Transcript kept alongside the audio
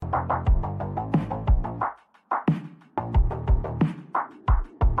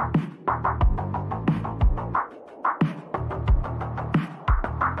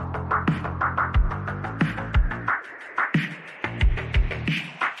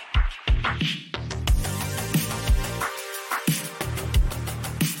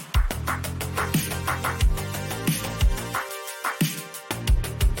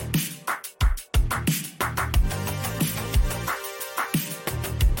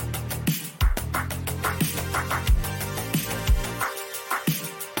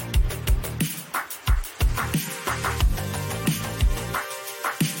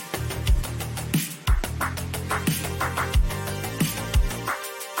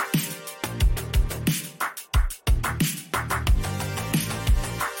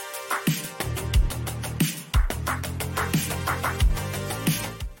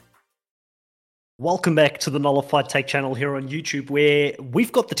Welcome back to the Nullified Take channel here on YouTube, where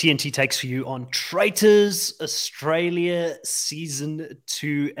we've got the TNT takes for you on Traitors Australia Season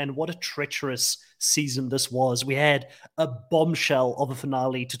 2. And what a treacherous season this was. We had a bombshell of a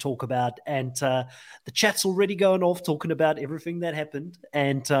finale to talk about, and the chat's already going off talking about everything that happened.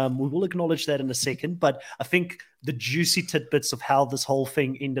 And we will acknowledge that in a second. But I think the juicy tidbits of how this whole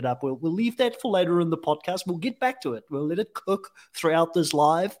thing ended up, we'll leave that for later in the podcast. We'll get back to it. We'll let it cook throughout this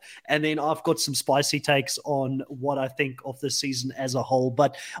live. And then I've got some spicy takes on what I think of this season as a whole.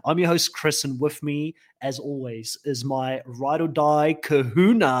 But I'm your host, Chris, and with me, as always, is my ride or die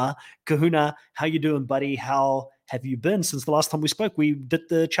Kahuna. Kahuna, how you doing, buddy? How have you been since the last time we spoke? We did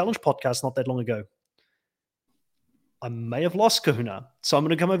the challenge podcast not that long ago. I may have lost Kahuna, so I'm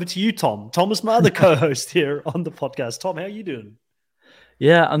going to come over to you, Tom. Tom is my other co-host here on the podcast. Tom, how are you doing?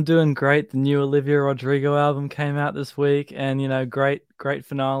 Yeah, I'm doing great. The new Olivia Rodrigo album came out this week, and great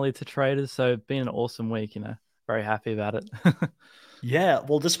finale to Traitors. So it's been an awesome week. Very happy about it. Yeah,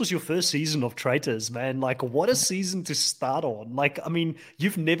 well, this was your first season of Traitors, man. Like, what a season to start on. Like, I mean,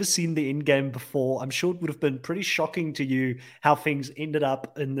 you've never seen the end game before. I'm sure it would have been pretty shocking to you how things ended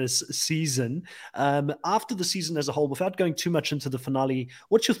up in this season. After the season as a whole, without going too much into the finale,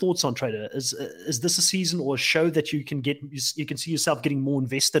 what's your thoughts on Traitor? Is this a season or a show that you can see yourself getting more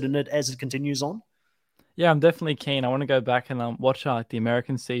invested in it as it continues on? Yeah, I'm definitely keen. I want to go back and watch the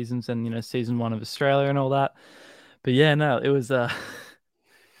American seasons and season 1 of Australia and all that. But yeah, no, it was it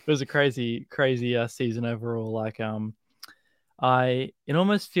was a crazy season overall. Like it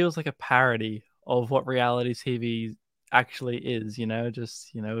almost feels like a parody of what reality TV actually is,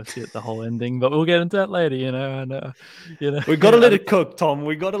 with the whole ending. But we'll get into that later, and we got to let it cook, Tom.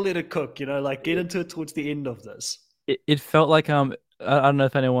 We got to let it cook, like get into it towards the end of this. It felt like I don't know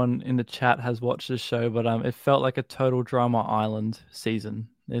if anyone in the chat has watched this show, but it felt like a Total Drama Island season,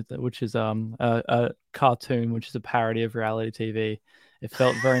 which is a cartoon, which is a parody of reality TV. It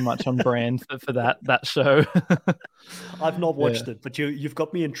felt very much on brand for that show. I've not watched it, but you've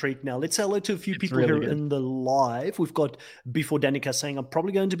got me intrigued now. Let's say hello to a few people really here good. in the live. We've got Before Danica saying, I'm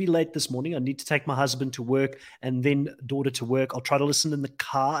probably going to be late this morning. I need to take my husband to work and then daughter to work. I'll try to listen in the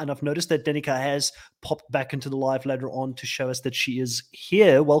car. And I've noticed that Danica has popped back into the live later on to show us that she is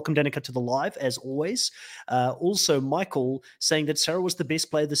here. Welcome, Danica, to the live, as always. Also, Michael saying that Sarah was the best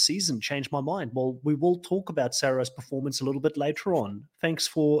player this season. Changed my mind. Well, we will talk about Sarah's performance a little bit later on. Thanks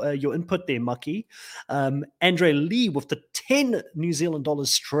for your input there, Mucky. Andre Lee with the 10 New Zealand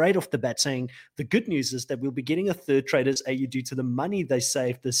dollars straight off the bat saying the good news is that we'll be getting a third Traitors AU due to the money they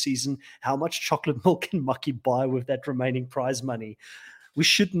saved this season. How much chocolate milk can Mucky buy with that remaining prize money? We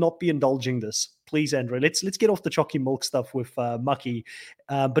should not be indulging this. Please, Andre, let's get off the chalky milk stuff with Mucky.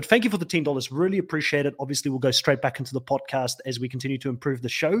 But thank you for the $10. Really appreciate it. Obviously, we'll go straight back into the podcast as we continue to improve the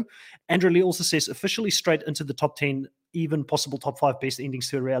show. Andre Lee also says officially straight into the top 10, even possible top 5 best endings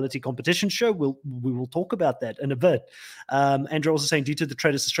to a reality competition show. We will talk about that in a bit. Andrew also saying, due to the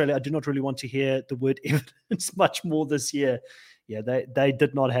Traitors Australia, I do not really want to hear the word evidence much more this year. Yeah, they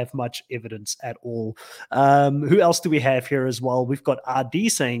did not have much evidence at all. Who else do we have here as well? We've got RD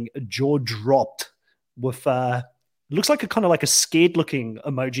saying jaw dropped with looks like a kind of like a scared looking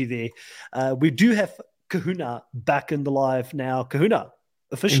emoji there. We do have Kahuna back in the live now. Kahuna,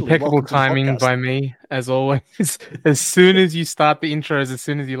 officially. Impeccable timing by me, as always. As soon as you start the intros, as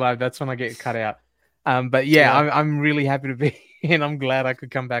soon as you live, that's when I get cut out. But yeah, I'm really happy to be here, and I'm glad I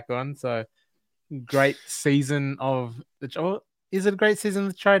could come back on. So great season of the. Is it a great season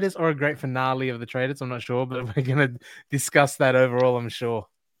of the Traitors or a great finale of the Traitors? I'm not sure, but we're going to discuss that overall, I'm sure.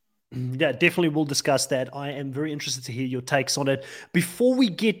 Yeah, definitely we'll discuss that. I am very interested to hear your takes on it. Before we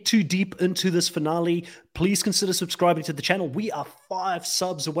get too deep into this finale, please consider subscribing to the channel. We are 5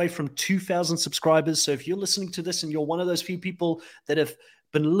 subs away from 2,000 subscribers. So if you're listening to this and you're one of those few people that have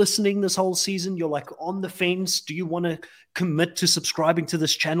been listening this whole season, you're like on the fence, do you want to commit to subscribing to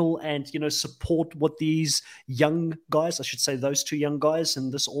this channel and, support what these young guys, I should say those 2 young guys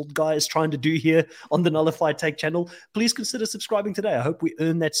and this old guy is trying to do here on the Nullified Take channel, please consider subscribing today. I hope we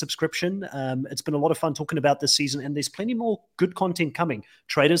earn that subscription. It's been a lot of fun talking about this season, and there's plenty more good content coming.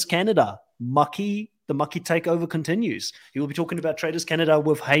 Traitors Canada, Mucky, the Mucky takeover continues. He will be talking about Traitors Canada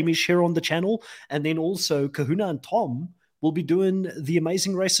with Hamish here on the channel, and then also Kahuna and Tom will be doing the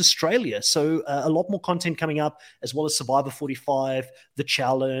Amazing Race Australia. So a lot more content coming up, as well as Survivor 45, the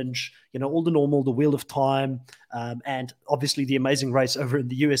challenge, all the normal, the Wheel of Time, and obviously the Amazing Race over in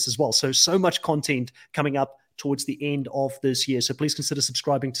the US as well. So much content coming up towards the end of this year. So please consider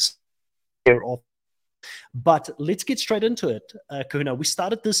subscribing to share off. But let's get straight into it, Kahuna. We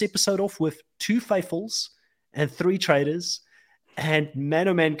started this episode off with 2 faithfuls and 3 traitors. And man,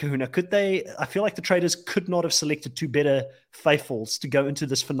 oh man, Kahuna, could they? I feel like the Traitors could not have selected two better faithfuls to go into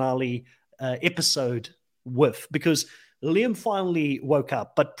this finale episode with, because Liam finally woke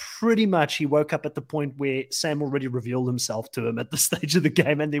up, but pretty much he woke up at the point where Sam already revealed himself to him at the stage of the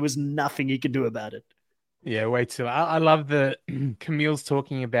game, and there was nothing he could do about it. Yeah, way too. I love the Camille's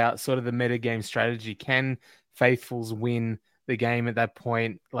talking about sort of the metagame strategy. Can faithfuls win the game at that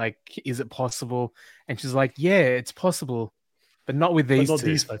point? Like, is it possible? And she's like, yeah, it's possible, but not with these But not two.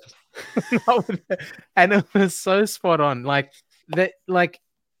 these faithfuls. And it was so spot on. Like that, like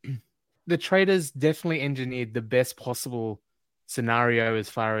the Traitors definitely engineered the best possible scenario as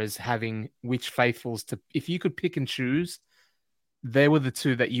far as having which faithfuls to. If you could pick and choose, they were the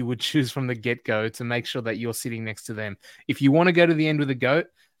two that you would choose from the get-go to make sure that you're sitting next to them. If you want to go to the end with a goat,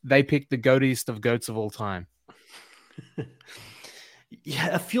 they picked the goatiest of goats of all time.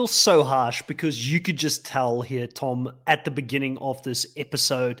 Yeah, it feels so harsh because you could just tell here, Tom, at the beginning of this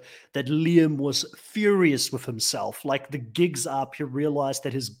episode that Liam was furious with himself. Like the gig's up, he realized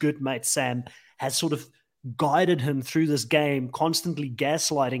that his good mate Sam has sort of guided him through this game, constantly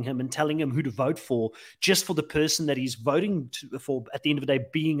gaslighting him and telling him who to vote for, just for the person that he's voting for at the end of the day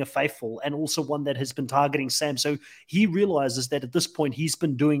being a faithful, and also one that has been targeting Sam. So he realizes that at this point he's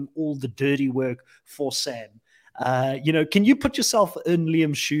been doing all the dirty work for Sam. Can you put yourself in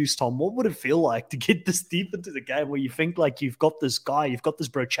Liam's shoes, Tom? What would it feel like to get this deep into the game where you think like you've got this guy, you've got this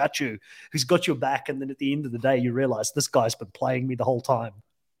brochachu who's got your back, and then at the end of the day you realize this guy's been playing me the whole time?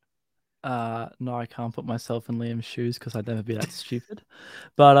 No, I can't put myself in Liam's shoes because I'd never be that stupid.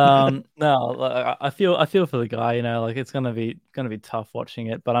 But no, I feel for the guy. Like it's gonna be tough watching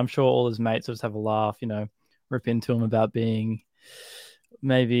it. But I'm sure all his mates will just have a laugh. Rip into him about being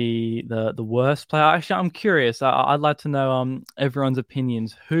maybe the worst player. Actually, I'm curious. I'd like to know everyone's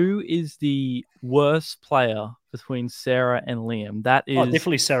opinions. Who is the worst player between Sarah and Liam? That is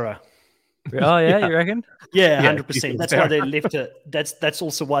definitely Sarah. Oh yeah, you reckon? Yeah, 100%. That's why they left her. That's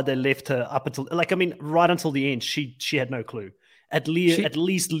also why they left her up until right until the end. She had no clue. At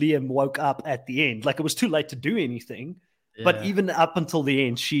least Liam woke up at the end. Like it was too late to do anything. Yeah. But even up until the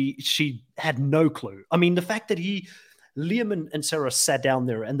end, she had no clue. I mean, the fact that Liam and Sarah sat down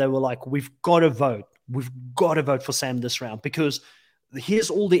there and they were like, we've got to vote. We've got to vote for Sam this round because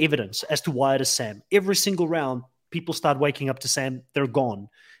here's all the evidence as to why it is Sam. Every single round, people start waking up to Sam. They're gone.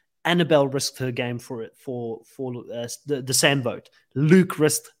 Annabelle risked her game for the Sam vote. Luke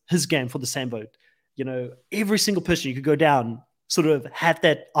risked his game for the Sam vote. Every single person you could go down sort of had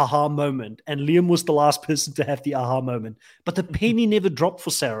that aha moment, and Liam was the last person to have the aha moment. But the penny never dropped for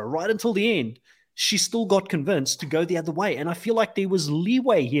Sarah right until the end. She still got convinced to go the other way. And I feel like there was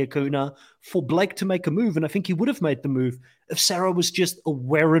leeway here, Kuna, for Blake to make a move. And I think he would have made the move if Sarah was just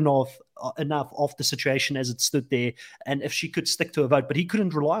aware enough of the situation as it stood there, and if she could stick to her vote. But he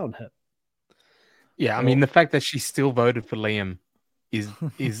couldn't rely on her. Yeah, I mean, the fact that she still voted for Liam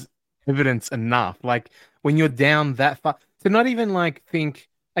is evidence enough. Like, when you're down that far, to not even, like, think,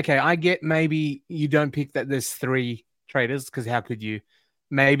 okay, I get maybe you don't pick that there's 3 traitors, because how could you?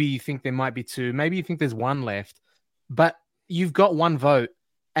 Maybe you think there might be 2. Maybe you think there's 1 left. But you've got 1 vote.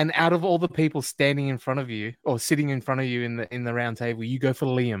 And out of all the people standing in front of you or sitting in front of you in the round table, you go for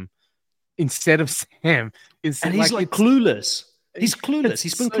Liam instead of Sam. And he's like clueless. He's clueless.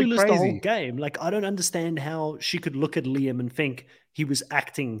 He's been so clueless crazy. the whole game. Like, I don't understand how she could look at Liam and think he was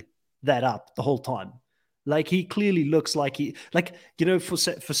acting that up the whole time. Like, he clearly looks like for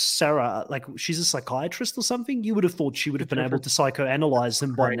Sarah, like she's a psychiatrist or something. You would have thought she would have been able to psychoanalyze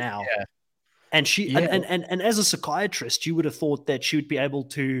him by now. Yeah. And and as a psychiatrist, you would have thought that she would be able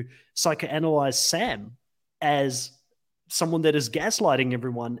to psychoanalyze Sam as someone that is gaslighting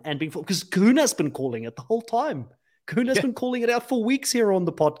everyone and being, because Kuna's been calling it the whole time. Kuna's been calling it out for weeks here on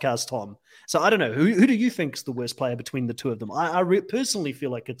the podcast, Tom. So I don't know. Who do you think is the worst player between the two of them? I personally feel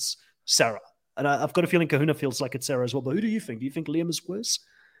like it's Sarah. And I've got a feeling Kahuna feels like it's Sarah as well. But who do you think? Do you think Liam is worse?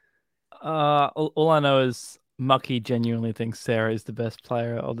 All I know is Mucky genuinely thinks Sarah is the best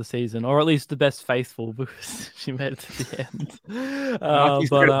player of the season, or at least the best faithful, because she made it to the end.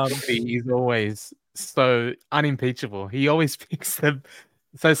 He's always so unimpeachable. He always picks them.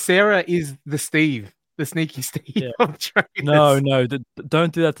 So Sarah is the Steve, the sneaky Steve of Traitors. No,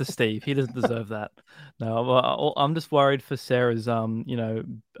 don't do that to Steve. He doesn't deserve that. No, I'm just worried for Sarah's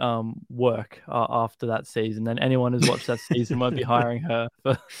work after that season. And anyone who's watched that season won't be hiring her.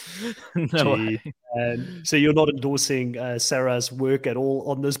 No way. So you're not endorsing Sarah's work at all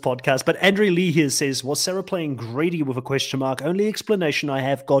on this podcast. But Andre Lee here says, was Sarah playing greedy with a question mark? Only explanation I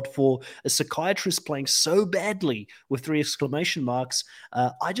have got for a psychiatrist playing so badly with 3 exclamation marks.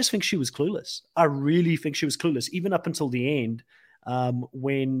 I just think she was clueless. I really think she was clueless, even up until the end.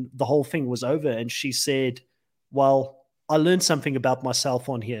 when the whole thing was over, and she said, well, I learned something about myself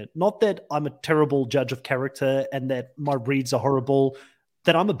on here. Not that I'm a terrible judge of character and that my reads are horrible,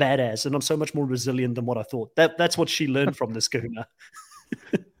 that I'm a badass and I'm so much more resilient than what I thought. That's what she learned from this kahuna.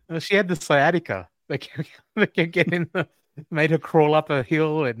 Well, she had the sciatica. They kept getting made her crawl up a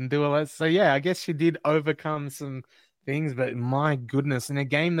hill and do all that. So yeah, I guess she did overcome some things, but my goodness, in a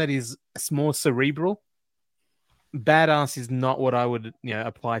game that is more cerebral, badass is not what I would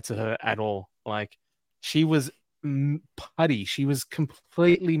apply to her at all. Like, she was putty. She was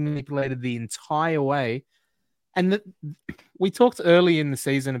completely manipulated the entire way. And we talked early in the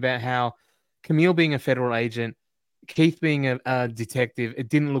season about how Camille being a federal agent, Keith being a detective, it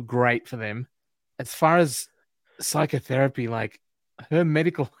didn't look great for them. As far as psychotherapy, like her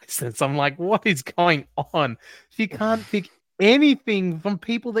medical license, I'm like, what is going on? She can't pick anything from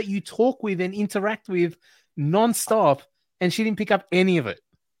people that you talk with and interact with nonstop, and she didn't pick up any of it.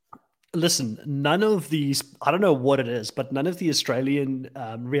 Listen, none of these, I don't know what it is, but none of the Australian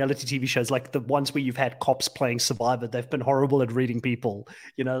reality TV shows, like the ones where you've had cops playing Survivor, they've been horrible at reading people.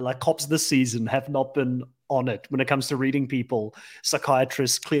 Like cops this season have not been on it when it comes to reading people.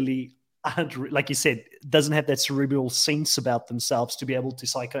 Psychiatrists clearly aren't, like you said, doesn't have that cerebral sense about themselves to be able to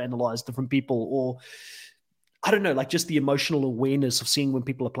psychoanalyze different people, or I don't know, like just the emotional awareness of seeing when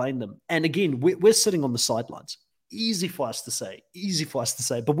people are playing them. And again, we're sitting on the sidelines. Easy for us to say.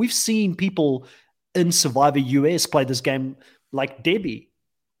 But we've seen people in Survivor US play this game, like Debbie,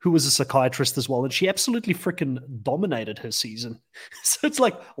 who was a psychiatrist as well, and she absolutely freaking dominated her season. So it's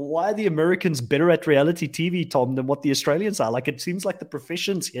like, why are the Americans better at reality TV, Tom, than what the Australians are? Like, it seems like the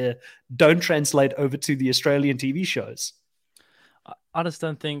professions here don't translate over to the Australian TV shows. I just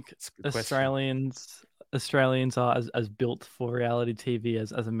don't think Australians are as built for reality TV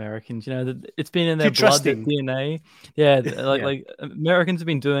as Americans. It's been in their blood, their DNA. Yeah, like Americans have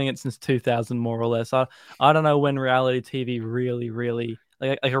been doing it since 2000, more or less. I don't know when reality TV really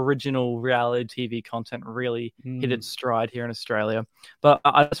like original reality TV content really hit its stride here in Australia. But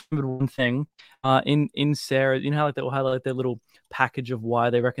I just remembered one thing. In Sarah, how like they'll highlight their little package of why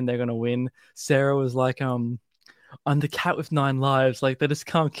they reckon they're gonna win. Sarah was like, I'm the cat with 9 lives. Like, they just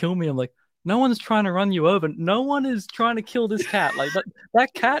can't kill me. I'm like, no one's trying to run you over. No one is trying to kill this cat. Like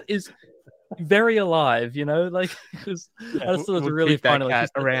that cat is very alive, Like, because I just thought it was really funny. Like,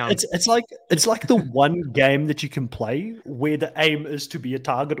 around. It's like the one game that you can play where the aim is to be a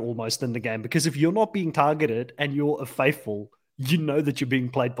target almost in the game. Because if you're not being targeted and you're a faithful, you know that you're being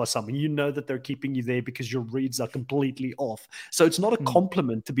played by someone. You know that they're keeping you there because your reads are completely off. So it's not a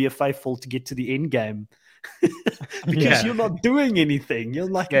compliment to be a faithful to get to the end game. Because you're not doing anything. You're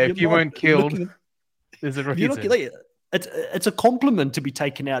like, if you weren't killed, there's a reason. It's a compliment to be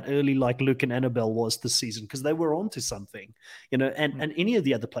taken out early, like Luke and Annabelle was this season, because they were onto something, and any of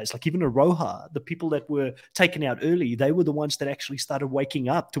the other players, like even Aroha, the people that were taken out early, they were the ones that actually started waking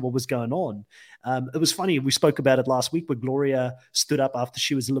up to what was going on. It was funny. We spoke about it last week where Gloria stood up after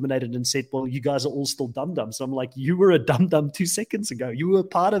she was eliminated and said, well, you guys are all still dum-dums. So I'm like, you were a dum-dum 2 seconds ago. You were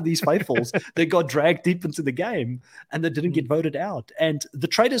part of these faithfuls that got dragged deep into the game and that didn't get voted out. And the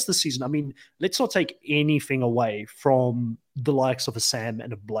Traitors this season, I mean, let's not take anything away from the likes of a Sam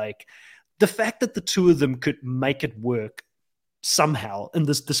and a Blake. The fact that the two of them could make it work somehow in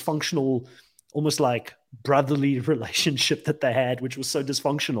this dysfunctional, almost like brotherly relationship that they had, which was so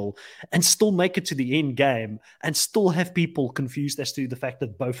dysfunctional, and still make it to the end game and still have people confused as to the fact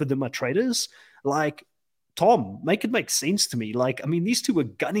that both of them are traitors. Like, Tom, make it make sense to me. Like, I mean, these two were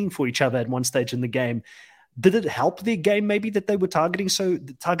gunning for each other at one stage in the game. Did it help their game maybe that they were targeting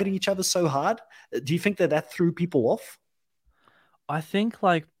each other so hard? Do you think that threw people off? I think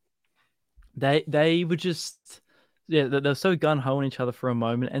like they were just they're so gun-ho on each other for a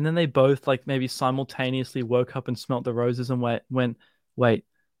moment, and then they both like maybe simultaneously woke up and smelt the roses and went, wait,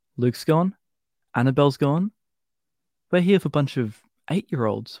 Luke's gone, Annabelle's gone, we're here for a bunch of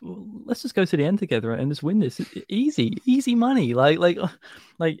 8-year-olds. Well, let's just go to the end together and just win this. Easy money. Like oh,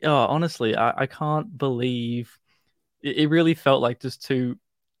 honestly, I can't believe it really felt like just two,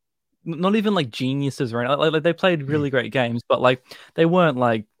 not even like geniuses or anything. Like they played really great games, but like they weren't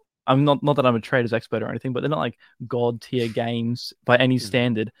like, I'm not that I'm a Traitors expert or anything, but they're not like god tier games by any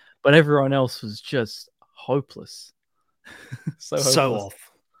standard. But everyone else was just hopeless. So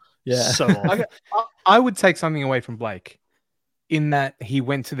off. Yeah. So off. I would take something away from Blake in that he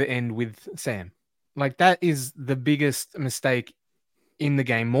went to the end with Sam. Like, that is the biggest mistake in the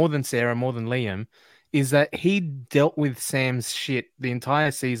game, more than Sarah, more than Liam, is that he dealt with Sam's shit the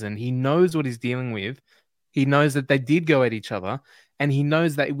entire season. He knows what he's dealing with. He knows that they did go at each other, and he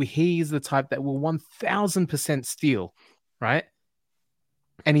knows that he is the type that will 1000% steal, right?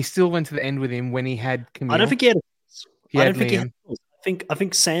 and he still went to the end with him when he had Camille. I don't think he had. He I had don't think he Liam. had. I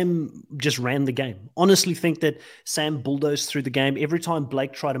think Sam just ran the game. Honestly, think that Sam bulldozed through the game. Every time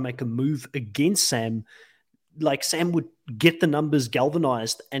Blake tried to make a move against Sam, like Sam would get the numbers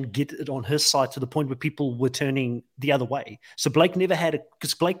galvanized and get it on his side to the point where people were turning the other way. So Blake never had it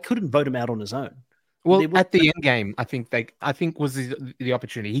because Blake couldn't vote him out on his own. Well, at the end game, I think was the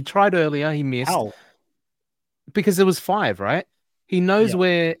opportunity. He tried earlier, he missed. How? Because there was 5, right? He knows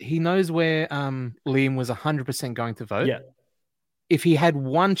where Liam was 100% going to vote. Yeah. If he had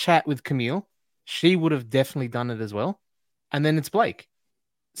one chat with Camille, she would have definitely done it as well. And then it's Blake.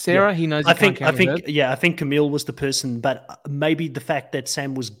 Sarah, he knows. I think Camille was the person, but maybe the fact that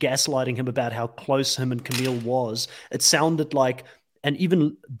Sam was gaslighting him about how close him and Camille was, it sounded like, and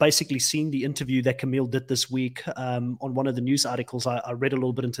even basically seeing the interview that Camille did this week on one of the news articles, I read a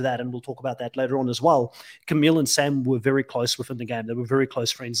little bit into that, and we'll talk about that later on as well. Camille and Sam were very close within the game. They were very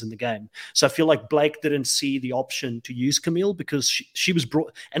close friends in the game. So I feel like Blake didn't see the option to use Camille because she was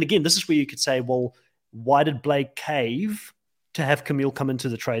brought. And again, this is where you could say, well, why did Blake cave to have Camille come into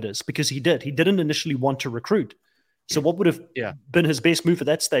the Traitors? Because he did. He didn't initially want to recruit. So what would have been his best move at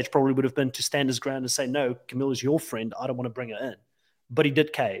that stage probably would have been to stand his ground and say, no, Camille is your friend. I don't want to bring her in. But he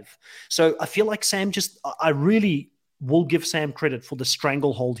did cave. So I feel like Sam I really will give Sam credit for the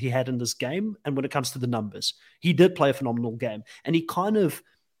stranglehold he had in this game. And when it comes to the numbers, he did play a phenomenal game. And he kind of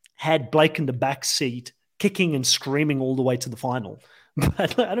had Blake in the back seat, kicking and screaming all the way to the final.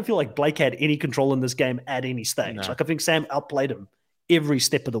 But I don't feel like Blake had any control in this game at any stage. No. Like I think Sam outplayed him every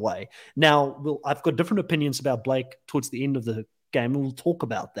step of the way. Now, I've got different opinions about Blake towards the end of the game, and we'll talk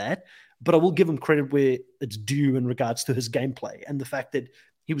about that. But I will give him credit where it's due in regards to his gameplay and the fact that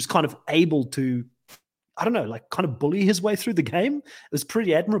he was kind of able to, I don't know, like kind of bully his way through the game. It was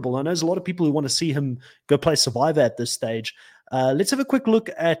pretty admirable. I know there's a lot of people who want to see him go play Survivor at this stage. Let's have a quick look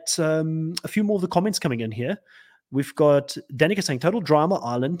at a few more of the comments coming in here. We've got Danica saying, "Total drama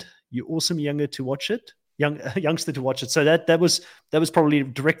island. You're awesome younger to watch it. Youngster to watch it." So that was probably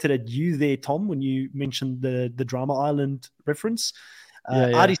directed at you there, Tom, when you mentioned the drama island reference.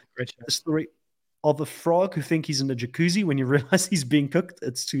 Artie's the story of a frog who think he's in a jacuzzi when you realize he's being cooked.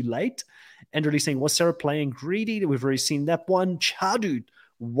 It's too late. And really saying, was Sarah playing greedy? We've already seen that one. Chadud,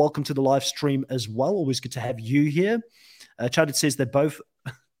 welcome to the live stream as well. Always good to have you here. Chadud says they're both,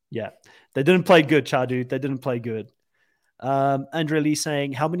 they didn't play good, Chadud. They didn't play good. Andrea Lee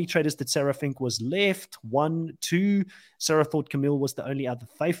saying, how many traders did Sarah think was left? 1, 2. Sarah thought Camille was the only other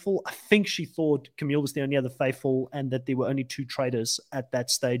faithful. I think she thought Camille was the only other faithful and that there were only 2 traders at that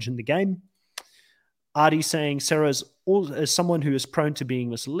stage in the game. Artie saying, Sarah is someone who is prone to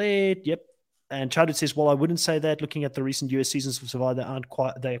being misled. Yep. And Chadud says, well, I wouldn't say that. Looking at the recent US seasons of Survivor,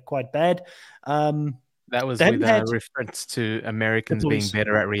 they're quite bad. That was with a reference to Americans being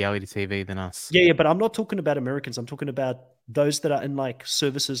better at reality TV than us. Yeah, but I'm not talking about Americans. I'm talking about those that are in like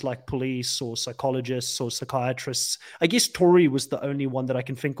services like police or psychologists or psychiatrists. I guess Tori was the only one that I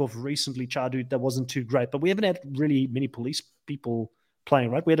can think of recently, Chadu, that wasn't too great. But we haven't had really many police people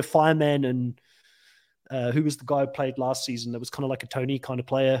playing, right? We had a fireman and who was the guy who played last season that was kind of like a Tony kind of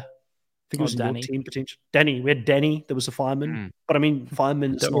player. I think it was Danny. Your team potential. Danny. We had Danny. There was a fireman. But I mean,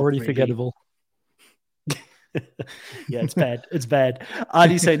 firemen is already really forgettable. Yeah, it's bad. It's bad.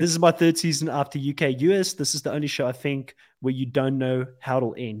 Artie saying, this is my 3rd season after UK US. This is the only show I think where you don't know how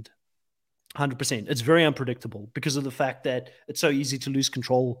it'll end. 100%. It's very unpredictable because of the fact that it's so easy to lose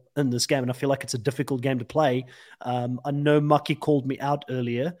control in this game. And I feel like it's a difficult game to play. I know Mucky called me out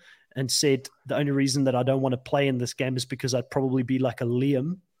earlier and said the only reason that I don't want to play in this game is because I'd probably be like a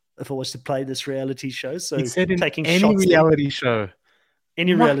Liam if I was to play this reality show. So he said taking any shots reality show.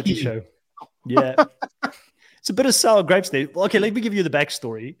 Any reality show. Yeah. It's a bit of sour grapes there. Okay, let me give you the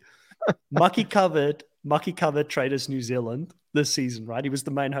backstory. Mucky covered Traitors New Zealand this season, right? He was the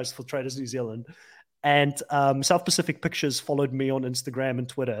main host for Traitors New Zealand. And South Pacific Pictures followed me on Instagram and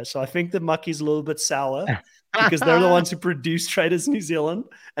Twitter. So I think that Mucky's a little bit sour because they're the ones who produced Traitors New Zealand.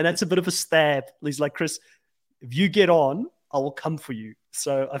 And that's a bit of a stab. He's like, Chris, if you get on, I will come for you.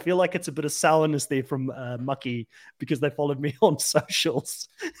 So I feel like it's a bit of sourness there from Mucky because they followed me on socials.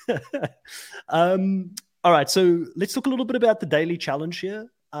 All right, so let's talk a little bit about the daily challenge here.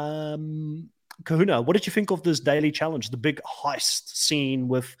 Kahuna, what did you think of this daily challenge, the big heist scene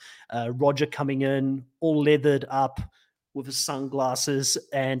with Roger coming in, all leathered up with his sunglasses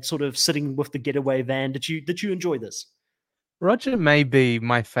and sort of sitting with the getaway van? Did you enjoy this? Roger may be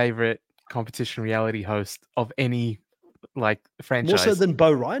my favorite competition reality host of any like franchise. More so than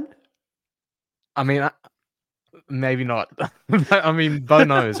Bo Ryan? I mean, maybe not. I mean, Bo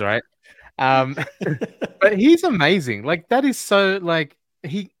knows, right? But he's amazing. Like that is so like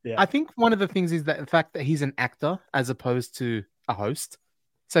I think one of the things is that the fact that he's an actor as opposed to a host.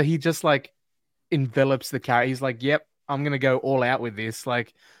 So he just like envelops the character. He's like, "Yep, I'm gonna go all out with this."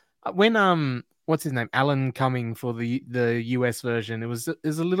 Like when what's his name, Alan Cumming for the US version, it was a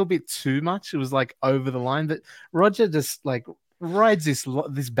little bit too much. It was like over the line. That Roger just like rides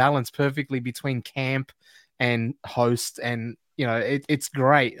this balance perfectly between camp and host, and it's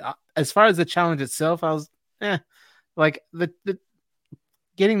great. As far as the challenge itself, I was like the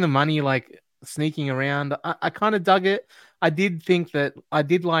getting the money, like sneaking around. I kind of dug it. I did think that I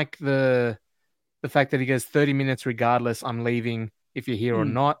did like the fact that he goes 30 minutes regardless. I'm leaving if you're here or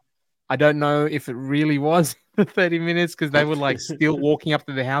not. I don't know if it really was the 30 minutes because they were like still walking up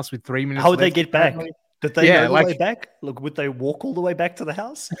to the house with 3 minutes. How would they get back? Did they know the way back? Look, would they walk all the way back to the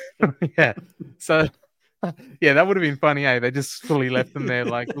house? Yeah. So, yeah, that would have been funny. They just fully left them there.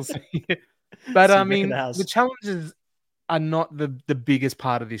 Like, we'll see. But I mean, the challenges are not the biggest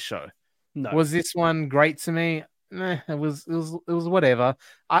part of this show. No. Was this one great to me? It was whatever.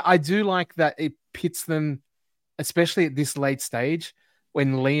 I do like that it pits them, especially at this late stage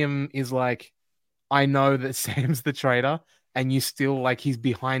when Liam is like, I know that Sam's the traitor, and you still like he's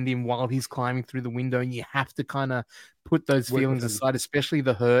behind him while he's climbing through the window, and you have to kind of put those feelings aside, especially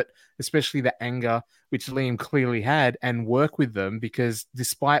the hurt, especially the anger, which Liam clearly had, and work with them because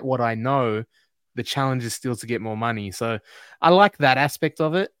despite what I know, the challenge is still to get more money. So I like that aspect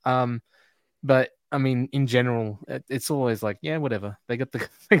of it. But I mean, in general, it's always like, yeah, whatever. They got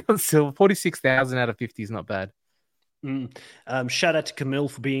silver. 46,000 out of 50 is not bad. Shout out to Camille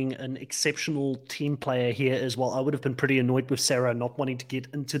for being an exceptional team player here as well. I would have been pretty annoyed with Sarah not wanting to get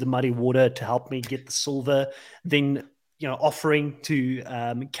into the muddy water to help me get the silver. Then, offering to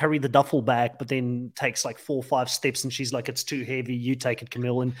carry the duffel bag, but then takes like 4 or 5 steps and she's like, it's too heavy. You take it,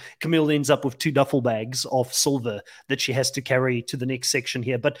 Camille. And Camille ends up with 2 duffel bags of silver that she has to carry to the next section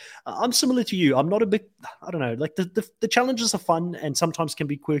here. But I'm similar to you. I'm not a big, I don't know, like the challenges are fun and sometimes can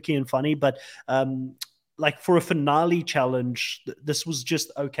be quirky and funny, but like for a finale challenge, this was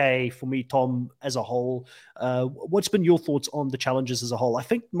just okay for me, Tom, as a whole. What's been your thoughts on the challenges as a whole? I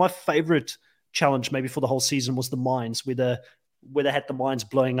think my favorite challenge maybe for the whole season was the mines, where they had the mines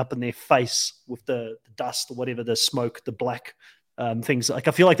blowing up in their face with the dust or whatever, the smoke, the black things. Like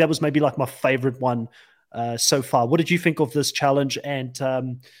I feel like that was maybe like my favorite one so far. What did you think of this challenge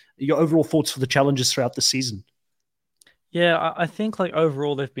and your overall thoughts for the challenges throughout the season? Yeah, I think like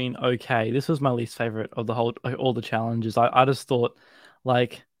overall they've been okay. This was my least favorite of the whole, like, all the challenges. I just thought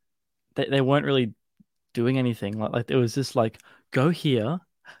like they weren't really doing anything. Like it was just like go here,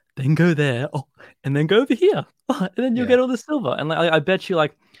 then go there, and then go over here, and then you'll get all the silver. And like I bet you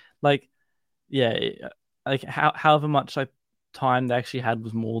like yeah, like however much like time they actually had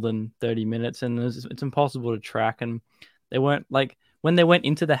was more than 30 minutes, and it's impossible to track. And they weren't like when they went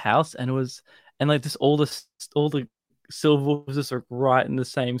into the house and it was like this all the silver was just like right in the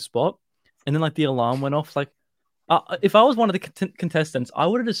same spot, and then like the alarm went off. Like if I was one of the contestants, I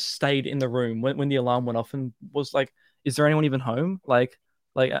would have just stayed in the room when the alarm went off and was like, is there anyone even home? Like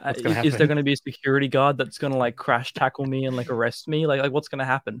is there going to be a security guard that's going to like crash tackle me and like arrest me? Like what's going to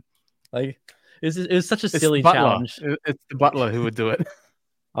happen? Like it was such a silly challenge. It's the butler who would do it.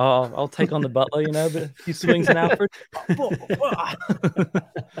 Oh, I'll take on the butler, but a few swings and Alfred. It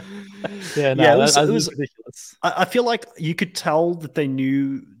was ridiculous. I feel like you could tell that they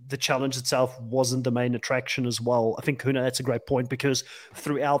knew the challenge itself wasn't the main attraction as well. I think, Kuna, that's a great point, because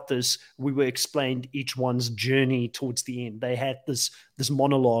throughout this, we were explained each one's journey towards the end. They had this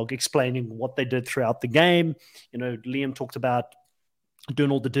monologue explaining what they did throughout the game. Liam talked about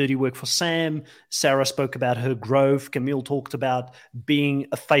doing all the dirty work for Sam. Sarah spoke about her growth. Camille talked about being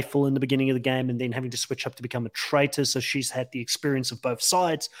a faithful in the beginning of the game and then having to switch up to become a traitor. So she's had the experience of both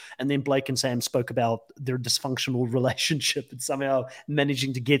sides. And then Blake and Sam spoke about their dysfunctional relationship and somehow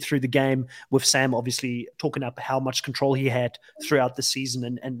managing to get through the game, with Sam obviously talking up how much control he had throughout the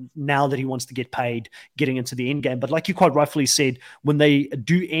season and now that he wants to get paid, getting into the end game. But like you quite rightfully said, when they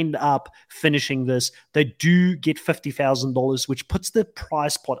do end up finishing this, they do get $50,000, which puts the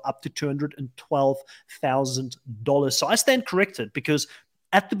prize pot up to $212,000. So I stand corrected, because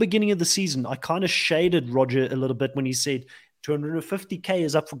at the beginning of the season, I kind of shaded Roger a little bit when he said $250K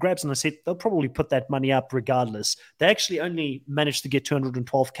is up for grabs. And I said, they'll probably put that money up regardless. They actually only managed to get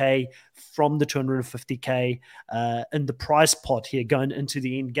 $212K from the $250K in the prize pot here going into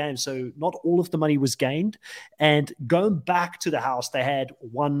the end game. So not all of the money was gained. And going back to the house, they had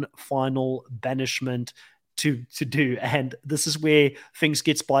one final banishment to do. And this is where things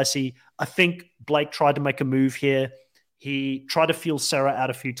get spicy. I think Blake tried to make a move here. He tried to feel Sarah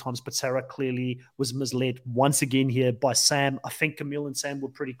out a few times, but Sarah clearly was misled once again here by Sam. I think Camille and Sam were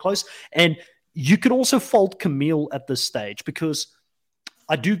pretty close. And you could also fault Camille at this stage, because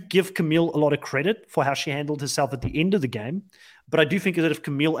I do give Camille a lot of credit for how she handled herself at the end of the game. But I do think that if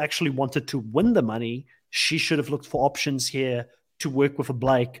Camille actually wanted to win the money, she should have looked for options here to work with a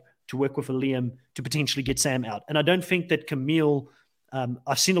Blake, to work with a Liam, to potentially get Sam out. And I don't think that Camille,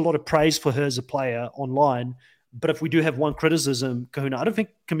 I've seen a lot of praise for her as a player online, but if we do have one criticism, Kahuna, I don't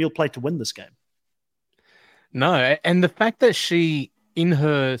think Camille played to win this game. No, and the fact that she, in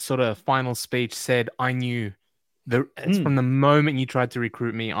her sort of final speech, said, I knew from the moment you tried to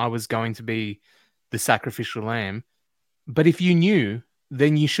recruit me, I was going to be the sacrificial lamb. But if you knew,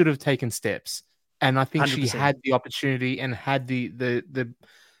 then you should have taken steps. And I think 100%. She had the opportunity and had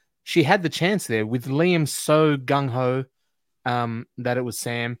she had the chance there with Liam so gung-ho that it was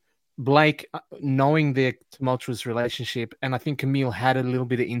Sam. Blake, knowing their tumultuous relationship, and I think Camille had a little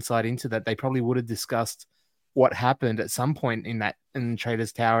bit of insight into that. They probably would have discussed what happened at some point in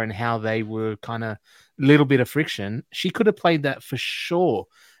Traitors Tower and how they were kind of a little bit of friction. She could have played that for sure.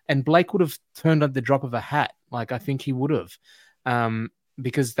 And Blake would have turned up the drop of a hat. Like, I think he would have.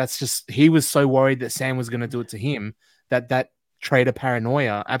 Because that's just, he was so worried that Sam was going to do it to him that traitor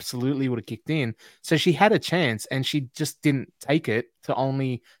paranoia absolutely would have kicked in. So she had a chance and she just didn't take it, to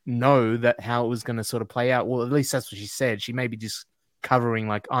only know that how it was going to sort of play out. Well, at least that's what she said. She may be just covering,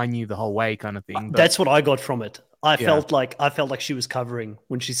 like, I knew the whole way kind of thing. But that's what I got from it. I felt like she was covering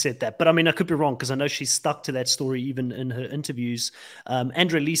when she said that. But I mean, I could be wrong, because I know she stuck to that story even in her interviews.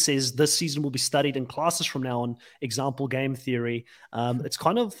 Andrea Lee says this season will be studied in classes from now on, example game theory. It's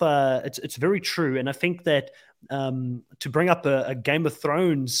kind of, it's very true. And I think that to bring up a Game of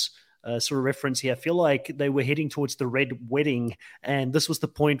Thrones sort of reference here, I feel like they were heading towards the Red Wedding, and this was the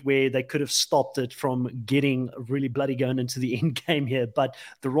point where they could have stopped it from getting really bloody going into the end game here, but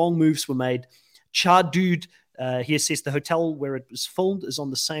the wrong moves were made. Dude here says the hotel where it was filmed is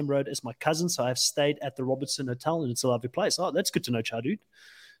on the same road as my cousin, so I've stayed at the Robertson Hotel, and it's a lovely place. Oh, that's good to know, Dude.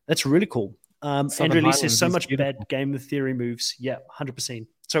 That's really cool. Andrew Lee says so much beautiful. Bad game of theory moves. Yeah, 100%.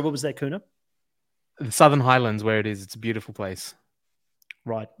 So what was that, Kuna? The Southern Highlands, where it is, it's a beautiful place.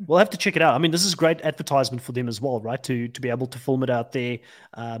 Right. We'll have to check it out. I mean, this is great advertisement for them as well, right? To be able to film it out there.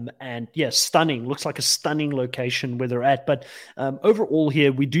 And yeah, stunning. Looks like a stunning location where they're at. But overall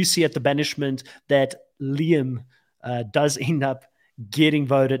here, we do see at the banishment that Liam does end up getting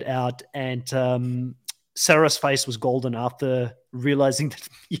voted out. And Sarah's face was golden after realizing that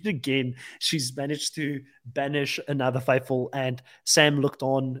yet again she's managed to banish another faithful, and Sam looked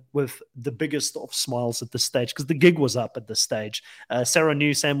on with the biggest of smiles at this stage, because the gig was up at this stage. Sarah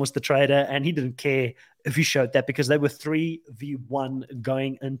knew Sam was the traitor, and he didn't care if he showed that, because they were 3v1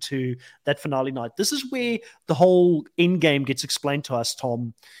 going into that finale night. This is where the whole end game gets explained to us,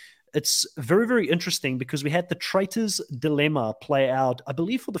 Tom. It's very, very interesting, because we had the Traitors dilemma play out. I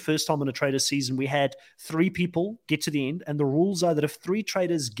believe for the first time in a Traitors season, we had 3 people get to the end. And the rules are that if 3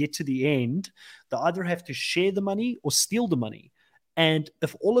 traitors get to the end, they either have to share the money or steal the money. And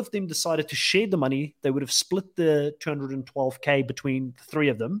if all of them decided to share the money, they would have split the 212K between the 3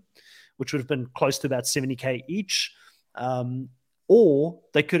 of them, which would have been close to about 70K each. Or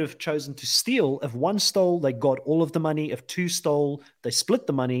they could have chosen to steal. If 1 stole, they got all of the money. If 2 stole, they split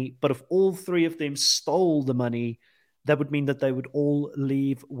the money. But if all 3 of them stole the money, that would mean that they would all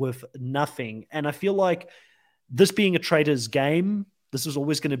leave with nothing. And I feel like this being a trader's game, this is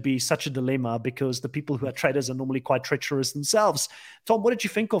always going to be such a dilemma, because the people who are traders are normally quite treacherous themselves. Tom, what did you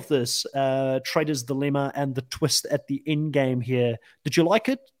think of this trader's dilemma and the twist at the end game here? Did you like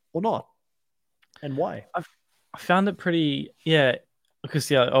it or not? And why? I found it pretty, because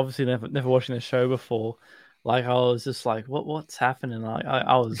obviously never watching the show before. Like, I was just like, what's happening?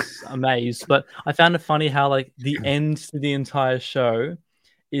 I was amazed, but I found it funny how, like, the end to the entire show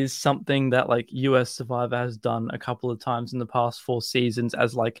is something that, like, US Survivor has done a couple of times in the past 4 seasons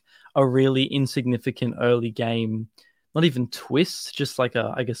as, like, a really insignificant early game, not even twist, just like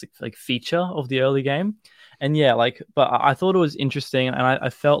I guess like feature of the early game. And yeah, like, but I thought it was interesting, and I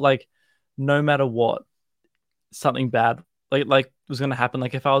felt like no matter what, something bad like was going to happen.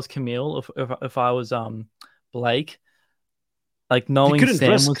 Like, if I was Camille, if I was Blake, like, knowing you couldn't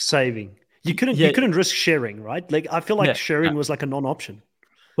Sam risk was saving, you couldn't risk sharing, right? Like, I feel like sharing was like a non-option.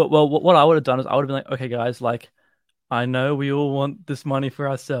 But what I would have done is I would have been like, okay, guys, like, I know we all want this money for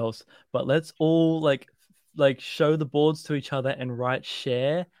ourselves, but let's all, like, like show the boards to each other and write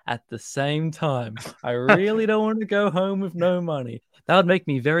share at the same time. I really don't want to go home with no money. That would make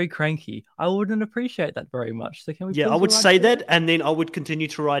me very cranky. I wouldn't appreciate that very much. So can we Yeah, I please would write say share? that, and then I would continue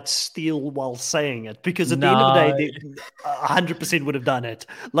to write steal while saying it, because at the end of the No. day, 100% would have done it.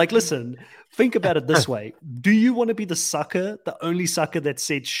 Like, listen, think about it this way. Do you want to be the sucker, the only sucker that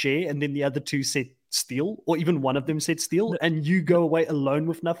said share, and then the other two said steal, or even one of them said steal, and you go away alone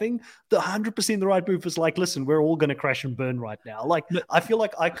with nothing? The 100% the right move is like, listen, we're all going to crash and burn right now. Like, I feel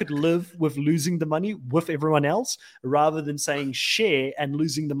like I could live with losing the money with everyone else rather than saying share and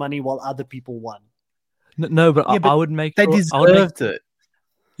losing the money while other people won. No, but Yeah, I would make they sure, I would make, deserved it.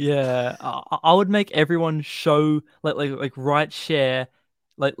 yeah, I would make everyone show like write share,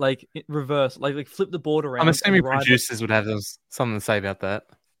 like reverse, like flip the board around I'm assuming and write it. producers would have something to say about that.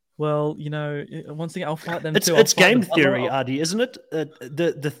 Well, once again, I'll fight them It's too. I'll it's fight game the butler. theory, Adi, isn't it?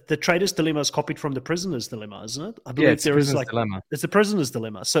 The Traitors dilemma is copied from the prisoner's dilemma, isn't it? I believe It's there is prisoner's dilemma. it's the prisoner's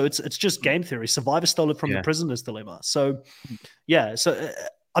dilemma. So it's just game theory. Survivor stole it from the prisoner's dilemma. So yeah. So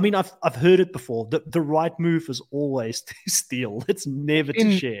I mean, I've heard it before. The right move is always to steal. It's never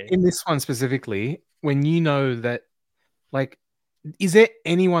to share. In this one specifically, when you know that, like, is there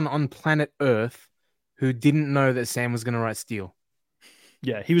anyone on planet Earth who didn't know that Sam was going to write steal?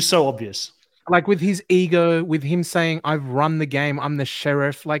 Yeah, he was so obvious. Like, with his ego, with him saying, I've run the game, I'm the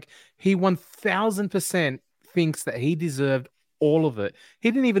sheriff. Like, he 1000% thinks that he deserved all of it. He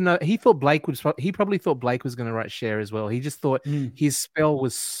didn't even know. He probably thought Blake was going to write share as well. He just thought his spell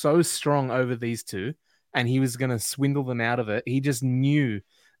was so strong over these two and he was going to swindle them out of it. He just knew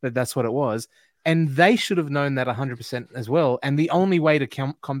that that's what it was. And they should have known that 100% as well. And the only way to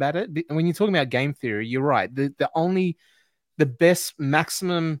combat it, when you're talking about game theory, you're right. The best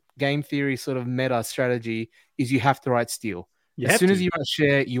maximum game theory sort of meta strategy is you have to write steal. As soon as you write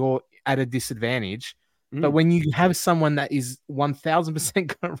share, you're at a disadvantage. But when you have someone that is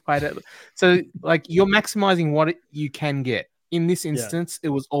 1000% going to write it, so like you're maximizing what you can get. In this instance, it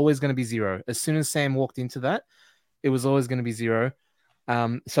was always going to be 0. As soon as Sam walked into that, it was always going to be 0.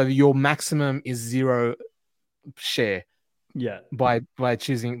 So your maximum is 0 share. Yeah. By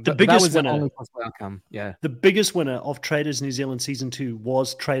choosing the biggest that was winner, the only possible outcome. Yeah. The biggest winner of Traitors New Zealand Season 2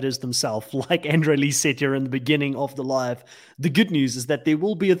 was Traitors themselves. Like Andre Lee said here in the beginning of the live, the good news is that there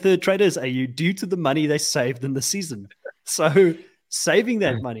will be a third Traitors AU due to the money they saved in the season. So saving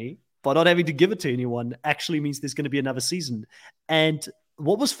that money by not having to give it to anyone actually means there's going to be another season. And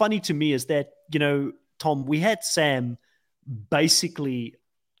what was funny to me is that, Tom, we had Sam basically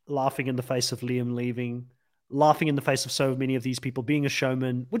laughing in the face of Liam leaving, laughing in the face of so many of these people, being a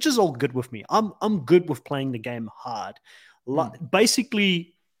showman, which is all good with me. I'm good with playing the game hard.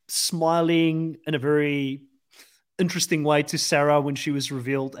 Basically smiling in a very interesting way to Sarah when she was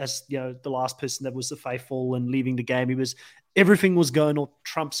revealed as, the last person that was the faithful and leaving the game. Everything was going on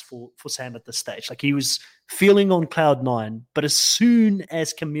trumps for Sam at this stage. Like he was feeling on cloud 9, but as soon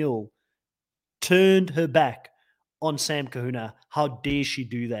as Camille turned her back on Sam Kahuna, how dare she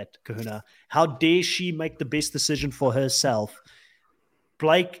do that, Kahuna? How dare she make the best decision for herself?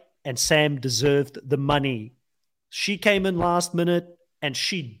 Blake and Sam deserved the money. She came in last minute and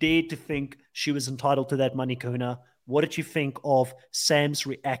she dared to think she was entitled to that money, Kahuna. What did you think of Sam's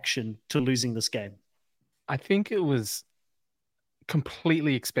reaction to losing this game? I think it was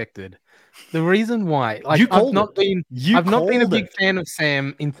completely expected. The reason why, like, I've not been a big fan of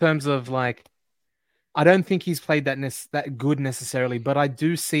Sam in terms of like, I don't think he's played that good necessarily, but I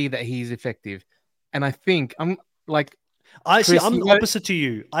do see that he's effective. And I think I'm the opposite to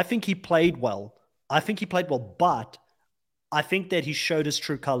you. I think he played well. But I think that he showed his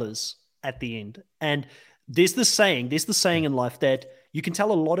true colors at the end. And there's the saying in life that you can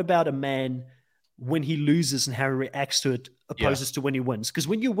tell a lot about a man when he loses and how he reacts to it opposed to when he wins. Because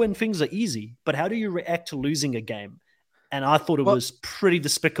when you win, things are easy. But how do you react to losing a game? And I thought it was pretty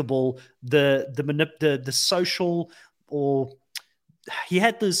despicable. The social, or he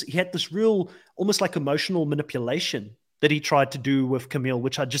had this real almost like emotional manipulation that he tried to do with Camille,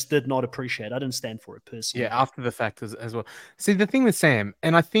 which I just did not appreciate. I didn't stand for it personally. Yeah, after the fact as well. See, the thing with Sam,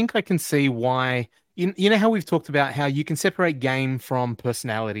 and I think I can see why. You know how we've talked about how you can separate game from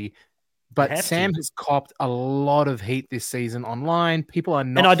personality, but Sam has copped a lot of heat this season online. People are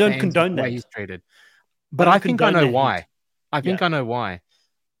not, and I don't condone the way that he's treated. But I think I know why. I know why.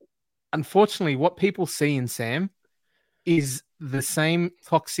 Unfortunately, what people see in Sam is the same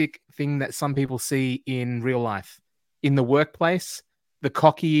toxic thing that some people see in real life. In the workplace, the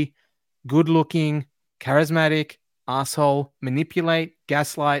cocky, good-looking, charismatic, asshole, manipulate,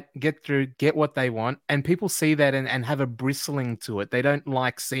 gaslight, get what they want. And people see that and have a bristling to it. They don't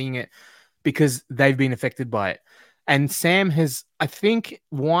like seeing it because they've been affected by it. And Sam has, I think,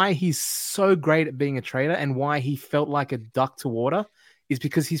 why he's so great at being a traitor and why he felt like a duck to water is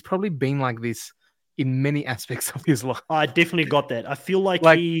because he's probably been like this in many aspects of his life. I definitely got that. I feel like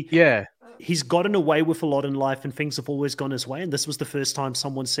he's gotten away with a lot in life and things have always gone his way. And this was the first time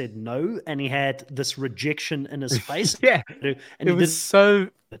someone said no and he had this rejection in his face. Yeah. And it was so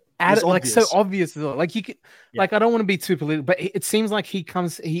obvious. So obvious. Like you could, like, I don't want to be too political, but it seems like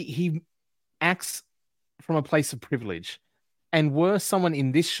he acts from a place of privilege. And were someone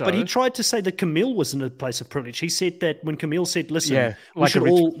in this show... But he tried to say that Camille was in a place of privilege. He said that when Camille said, listen, like a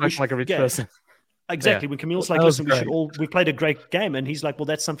rich person. Exactly. When Camille's like, listen, we played a great game. And he's like, well,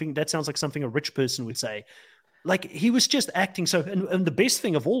 that sounds like something a rich person would say. Like, he was just acting so... And the best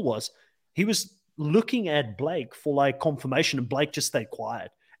thing of all was he was looking at Blake for like confirmation and Blake just stayed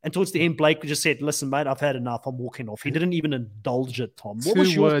quiet. And towards the end, Blake just said, listen, mate, I've had enough. I'm walking off. He didn't even indulge it, Tom. What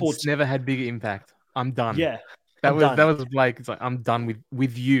was your thoughts? Never had bigger impact. I'm done. Yeah. That was Blake. It's like, I'm done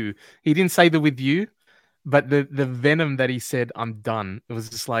with you. He didn't say the with you, but the venom that he said, I'm done. It was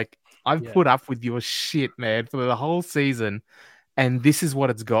just like, I've put up with your shit, man, for the whole season. And this is what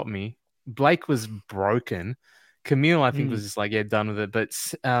it's got me. Blake was broken. Camille, I think, was just like, done with it. But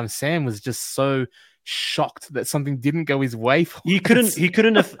Sam was just so shocked that something didn't go his way. He could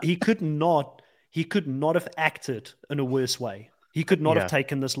not have acted in a worse way. He could not have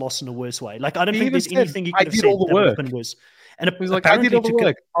taken this loss in a worse way. Like, I don't think there's anything he could have said that would have been worse. And it was like, I did all the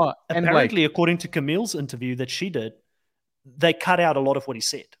work. Apparently, according to Camille's interview that she did, they cut out a lot of what he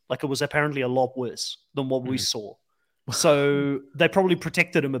said. Like, it was apparently a lot worse than what we saw. So they probably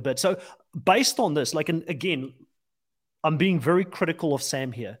protected him a bit. So based on this, like, and again, I'm being very critical of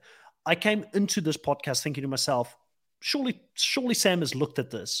Sam here. I came into this podcast thinking to myself, surely Sam has looked at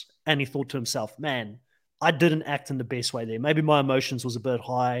this and he thought to himself, man, I didn't act in the best way there. Maybe my emotions was a bit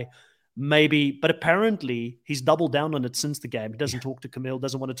high, but apparently he's doubled down on it since the game. He doesn't talk to Camille,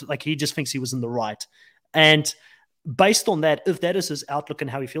 doesn't want to, like, he just thinks he was in the right. And based on that, if that is his outlook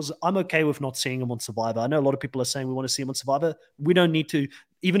and how he feels, I'm okay with not seeing him on Survivor. I know a lot of people are saying we want to see him on Survivor. We don't need to,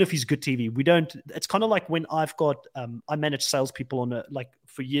 even if he's good TV, we don't. It's kind of like when I've got, I manage salespeople on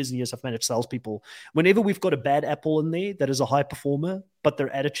for years and years, I've managed salespeople. Whenever we've got a bad apple in there that is a high performer, but their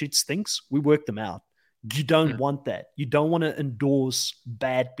attitude stinks, we work them out. You don't want that. You don't want to endorse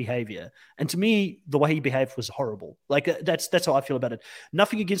bad behavior. And to me, the way he behaved was horrible. Like, that's how I feel about it.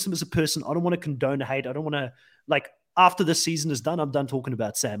 Nothing against him as a person. I don't want to condone hate. I don't want to, like, after this season is done, I'm done talking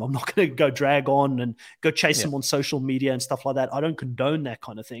about Sam. I'm not going to go drag on and go chase him on social media and stuff like that. I don't condone that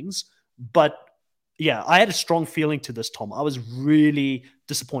kind of things. But yeah, I had a strong feeling to this, Tom. I was really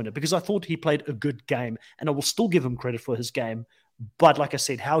disappointed because I thought he played a good game and I will still give him credit for his game. But like I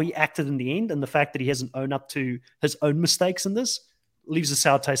said, how he acted in the end and the fact that he hasn't owned up to his own mistakes in this leaves a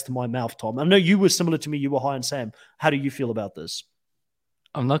sour taste in my mouth, Tom. I know you were similar to me. You were high on Sam. How do you feel about this?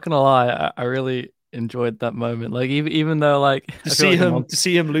 I'm not going to lie. I really enjoyed that moment. Like, even though, like, to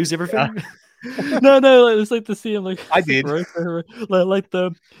see him lose everything. Yeah. no, like, it's like to see him, like, I did. Like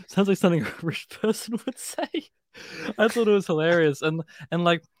sounds like something a rich person would say. I thought it was hilarious. And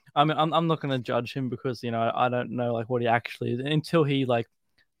like, I mean, I'm not going to judge him because, you know, I don't know, like, what he actually is until he, like,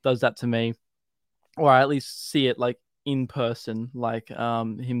 does that to me, or I at least see it, like, in person, like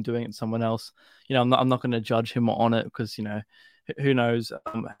him doing it to someone else. You know, I'm not going to judge him on it because, you know, who knows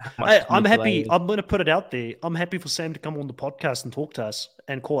how much I'm happy. I'm going to put it out there. I'm happy for Sam to come on the podcast and talk to us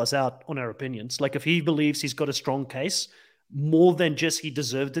and call us out on our opinions. Like, if he believes he's got a strong case, more than just he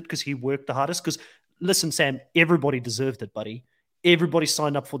deserved it because he worked the hardest. Because, listen, Sam, everybody deserved it, buddy. Everybody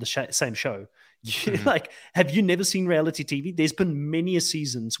signed up for the same show. Like, have you never seen reality TV? There's been many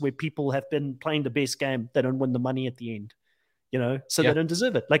seasons where people have been playing the best game. They don't win the money at the end, you know, so they don't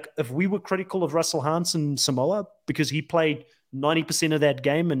deserve it. Like, if we were critical of Russell Hans and Samoa because he played 90% of that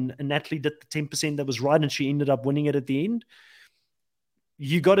game and Natalie did the 10% that was right and she ended up winning it at the end,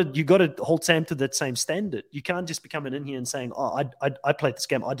 you got to hold Sam to that same standard. You can't just be coming in here and saying, "Oh, I played this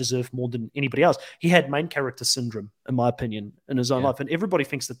game. I deserve more than anybody else." He had main character syndrome, in my opinion, in his own life, and everybody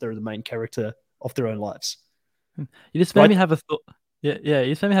thinks that they're the main character of their own lives. You just made me have a thought. Yeah.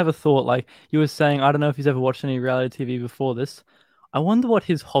 You just made me have a thought. Like, you were saying, I don't know if he's ever watched any reality TV before this. I wonder what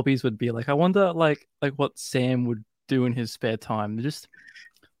his hobbies would be like. I wonder, like what Sam would do in his spare time. Just,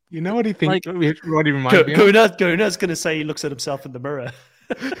 you know what he thinks? Like, what he reminds me of? Guna's going to say he looks at himself in the mirror.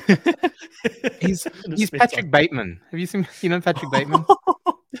 He's Patrick Bateman. Have you seen? You know Patrick Bateman,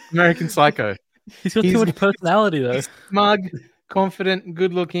 American Psycho. He's got too much personality, though. Smug, confident,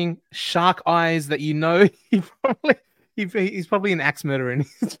 good-looking, shark eyes. That, you know, he's probably an axe murderer in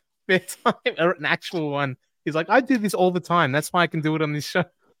his spare time, or an actual one. He's like, I do this all the time. That's why I can do it on this show.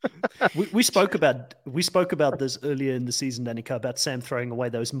 We spoke about this earlier in the season, Danica, about Sam throwing away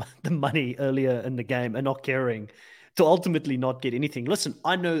the money earlier in the game and not caring to ultimately not get anything. Listen,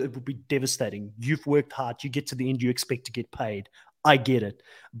 I know it would be devastating. You've worked hard. You get to the end, you expect to get paid. I get it.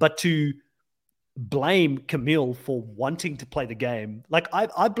 But to blame Camille for wanting to play the game, like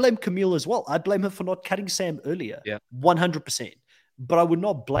I blame Camille as well. I blame her for not cutting Sam earlier, 100%. But I would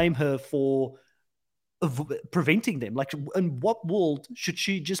not blame her for preventing them. Like, in what world should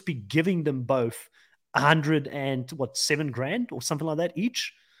she just be giving them both 7 grand or something like that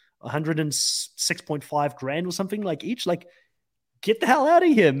each? 106.5 grand or something like each? Like, get the hell out of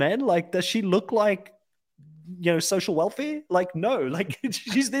here, man. Like, does she look like, social welfare? Like, no, like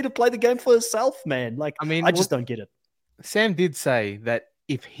she's there to play the game for herself, man. Like, I mean, I just don't get it. Sam did say that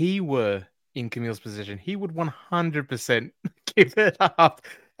if he were in Camille's position, he would 100% give it up.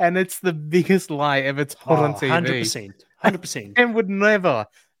 And it's the biggest lie ever told on TV. 100%. 100%. And would never,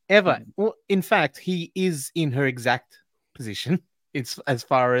 ever. Well, in fact, he is in her exact position. It's as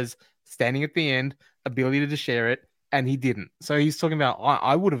far as standing at the end, ability to share it, and he didn't. So he's talking about,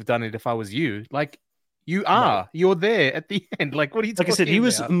 I would have done it if I was you. Like, you are. No. You're there at the end. Like, what are you talking about? Like I said, he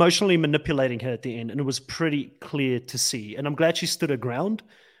was emotionally manipulating her at the end, and it was pretty clear to see. And I'm glad she stood her ground.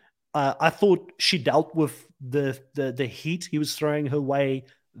 I thought she dealt with the heat he was throwing her way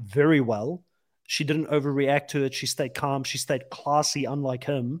very well. She didn't overreact to it. She stayed calm. She stayed classy, unlike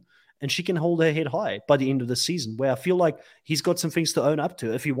him. And she can hold her head high by the end of the season, where I feel like he's got some things to own up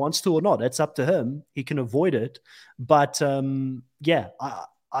to. If he wants to or not, it's up to him. He can avoid it. But I'm not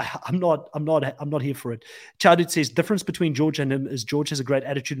here for it. Chowdhury says, difference between George and him is George has a great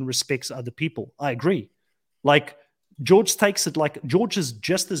attitude and respects other people. I agree. Like, George takes it like George is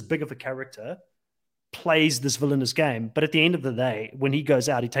just as big of a character, plays this villainous game, but at the end of the day, when he goes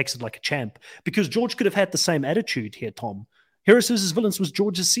out, he takes it like a champ, because George could have had the same attitude here, Tom. Heroes vs. Villains was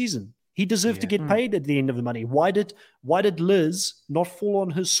George's season. He deserved to get paid at the end of the money. Why did Liz not fall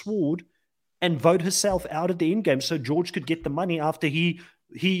on his sword and vote herself out at the end game so George could get the money after he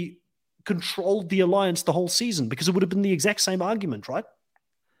controlled the alliance the whole season? Because it would have been the exact same argument, right?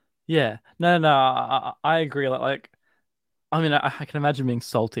 Yeah. No, I agree. Like, I mean, I can imagine being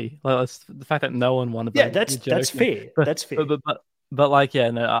salty. Like, the fact that no one wanted. Yeah, that's fair. That's fair. But like, yeah,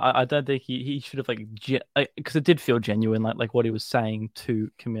 no, I don't think he should have because it did feel genuine, like what he was saying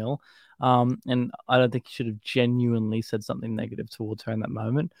to Camille. And I don't think he should have genuinely said something negative towards her in that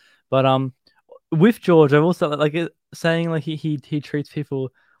moment. But with George, I've also saying like he treats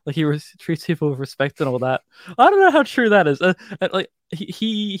people like treats people with respect and all that. I don't know how true that is. Like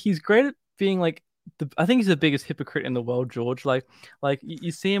he's great at being like. I think he's the biggest hypocrite in the world, George. Like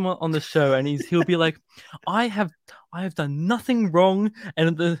you see him on the show, and he'll be like, "I have done nothing wrong,"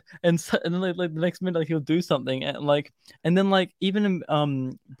 and then the next minute, like, he'll do something, and then even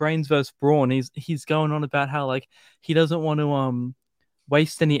in Brains vs Brawn, he's going on about how like he doesn't want to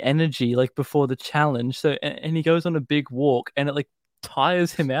waste any energy like before the challenge, so and he goes on a big walk, and it like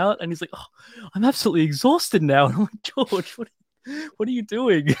tires him out, and he's like, "Oh, I'm absolutely exhausted now," and I'm like, George, what are you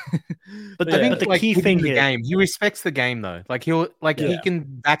doing? But I think the key thing here, game, he respects the game though. Like he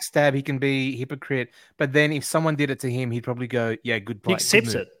can backstab, he can be hypocrite, but then if someone did it to him, he'd probably go, "Yeah, good play." He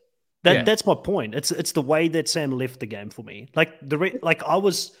accepts it. That's my point. It's the way that Sam left the game for me. Like I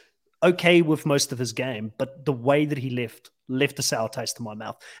was okay with most of his game, but the way that he left a sour taste in my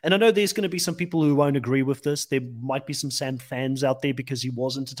mouth. And I know there's going to be some people who won't agree with this. There might be some Sam fans out there because he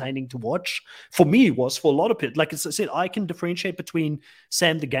was entertaining to watch. For me, he was. For a lot of people, like I said, I can differentiate between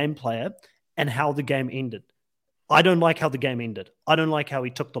Sam, the game player, and how the game ended. I don't like how the game ended. I don't like how he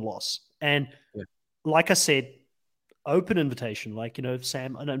took the loss. And like I said, open invitation,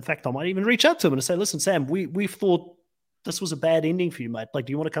 Sam, and in fact, I might even reach out to him and say, listen, Sam, we've thought this was a bad ending for you, mate. Like,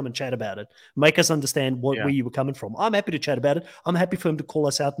 do you want to come and chat about it? Make us understand where you were coming from. I'm happy to chat about it. I'm happy for him to call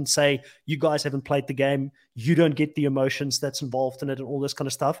us out and say, you guys haven't played the game. You don't get the emotions that's involved in it and all this kind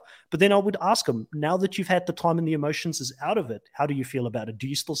of stuff. But then I would ask him, now that you've had the time and the emotions is out of it, how do you feel about it? Do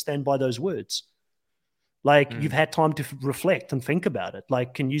you still stand by those words? Like, you've had time to reflect and think about it.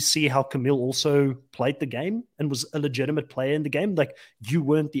 Like, can you see how Camille also played the game and was a legitimate player in the game? Like, you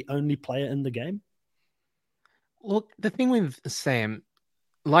weren't the only player in the game. Look, the thing with Sam,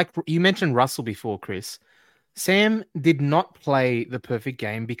 like you mentioned Russell before, Chris, Sam did not play the perfect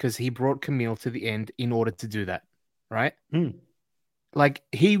game because he brought Camille to the end in order to do that, right? Like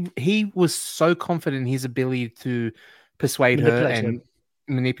he was so confident in his ability to persuade her and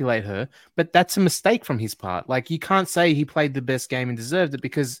manipulate her, but that's a mistake from his part. Like, you can't say he played the best game and deserved it,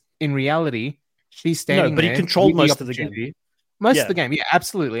 because in reality, she's standing there. But he controlled most of the game. Most of the game, yeah,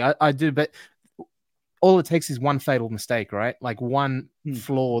 absolutely. I do, but all it takes is one fatal mistake, right? Like one Hmm.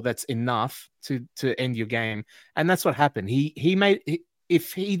 flaw that's enough to end your game, and that's what happened.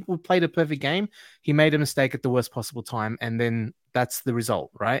 If he played a perfect game, he made a mistake at the worst possible time, and then that's the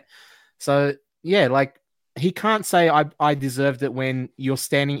result, right? So yeah, like he can't say I deserved it when you're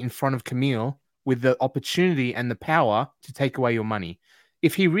standing in front of Camille with the opportunity and the power to take away your money.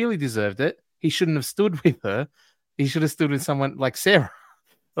 If he really deserved it, he shouldn't have stood with her. He should have stood with someone like Sarah.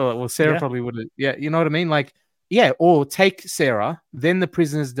 Oh, well, Sarah probably would have. Yeah, you know what I mean? Like, yeah, or take Sarah, then the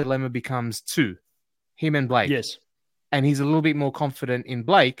prisoner's dilemma becomes two, him and Blake. Yes. And he's a little bit more confident in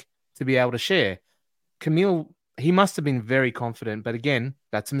Blake to be able to share. Camille, he must have been very confident, but again,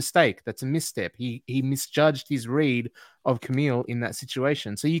 that's a mistake. That's a misstep. He misjudged his read of Camille in that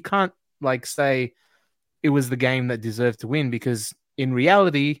situation. So you can't like say it was the game that deserved to win because in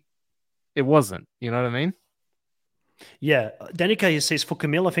reality, it wasn't. You know what I mean? Yeah, Danica says for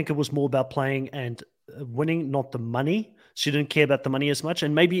Camille, I think it was more about playing and winning, not the money. She didn't care about the money as much,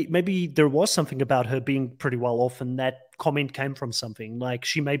 and maybe there was something about her being pretty well off, and that comment came from something like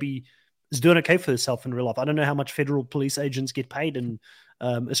she maybe is doing okay for herself in real life. I don't know how much federal police agents get paid in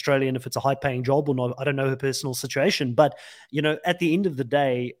Australia, and if it's a high-paying job or not. I don't know her personal situation, but at the end of the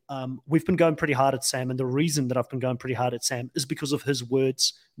day, we've been going pretty hard at Sam, and the reason that I've been going pretty hard at Sam is because of his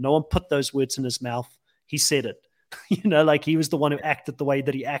words. No one put those words in his mouth. He said it. Like he was the one who acted the way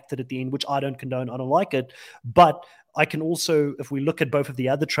that he acted at the end, which I don't condone. I don't like it. But I can also, if we look at both of the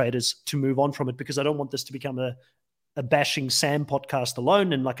other traders, to move on from it, because I don't want this to become a bashing Sam podcast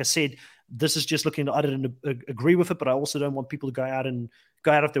alone. And like I said, this is just looking, I didn't agree with it, but I also don't want people to go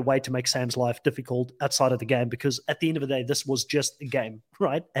out of their way to make Sam's life difficult outside of the game, because at the end of the day, this was just a game,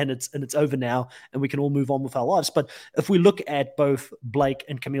 right? And it's over now, and we can all move on with our lives. But if we look at both Blake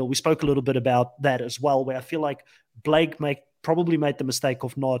and Camille, we spoke a little bit about that as well, where I feel like Blake probably made the mistake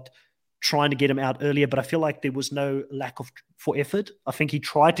of not trying to get him out earlier, but I feel like there was no lack for effort. I think he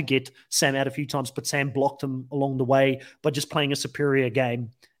tried to get Sam out a few times, but Sam blocked him along the way by just playing a superior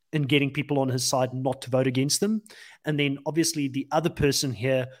game and getting people on his side not to vote against them. And then obviously the other person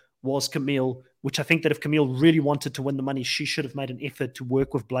here was Camille, which I think that if Camille really wanted to win the money, she should have made an effort to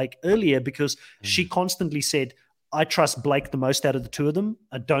work with Blake earlier, because she constantly said, I trust Blake the most out of the two of them.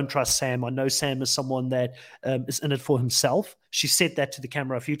 I don't trust Sam. I know Sam is someone that is in it for himself. She said that to the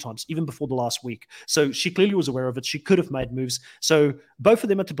camera a few times, even before the last week. So she clearly was aware of it. She could have made moves. So both of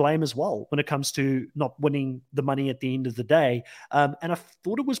them are to blame as well when it comes to not winning the money at the end of the day. And I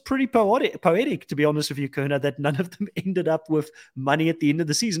thought it was pretty poetic, to be honest with you, Kuna, that none of them ended up with money at the end of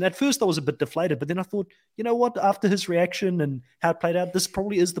the season. At first, I was a bit deflated, but then I thought, you know what? After his reaction and how it played out, this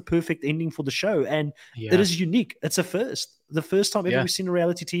probably is the perfect ending for the show. And it is unique. It's a first. The first time ever we've seen a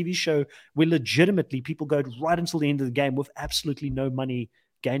reality TV show where legitimately people go right until the end of the game with absolutely no money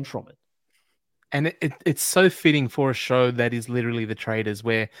gained from it. And it's so fitting for a show that is literally the Traitors,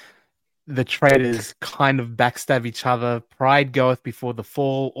 where the Traitors kind of backstab each other, pride goeth before the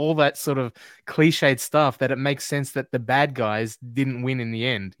fall, all that sort of cliched stuff, that it makes sense that the bad guys didn't win in the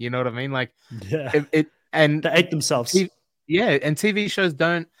end. You know what I mean? Like, and they ate themselves. And TV shows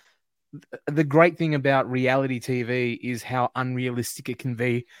don't. The great thing about reality TV is how unrealistic it can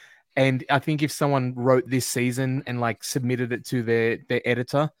be. And I think if someone wrote this season and like submitted it to their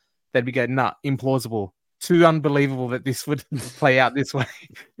editor, they'd be going, nah, implausible. Too unbelievable that this would play out this way.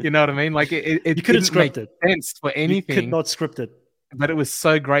 You know what I mean? Like it you couldn't script it. Sense for anything. You could not script it. But it was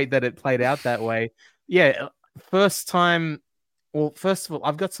so great that it played out that way. Yeah. First time. Well, first of all,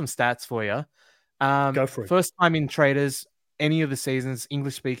 I've got some stats for you. Go for it. First time in Traitors, any of the seasons,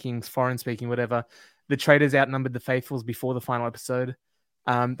 English speaking, foreign speaking, whatever, the Traitors outnumbered the Faithfuls before the final episode.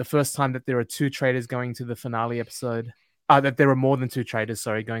 The first time that there are two Traitors going to the finale episode, that there are more than two Traitors,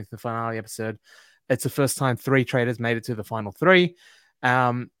 going to the finale episode. It's the first time 3 Traitors made it to the final 3.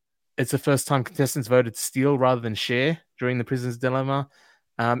 It's the first time contestants voted steal rather than share during the prisoner's dilemma.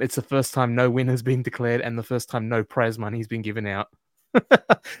 It's the first time no win has been declared, and the first time no prize money has been given out.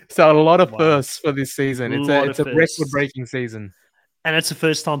 So a lot of firsts for this season. It's a record-breaking season. And it's the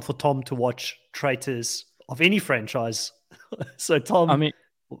first time for Tom to watch Traitors of any franchise. So Tom, I mean,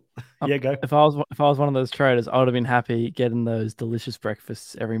 yeah, go. If I was one of those traders, I would have been happy getting those delicious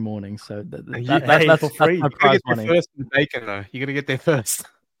breakfasts every morning. So that's for free. That's my prize money. First in bacon though. You got to get there first.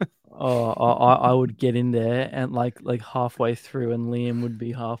 I would get in there and like halfway through, and Liam would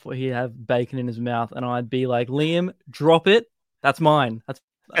be halfway. He'd have bacon in his mouth, and I'd be like, Liam, drop it. That's mine. That's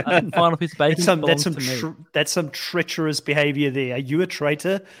final piece of bacon. That's some treacherous behavior there. Are you a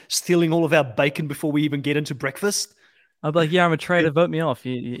traitor, stealing all of our bacon before we even get into breakfast? I'd be like, yeah, I'm a traitor. Vote me off,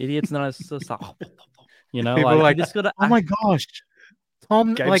 you idiots. And then I just like, people like, you just gotta. Oh my gosh,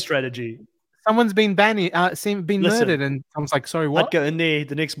 Tom! Game strategy. someone's been been Listen. murdered, and Tom's like, sorry, what? I'd go in there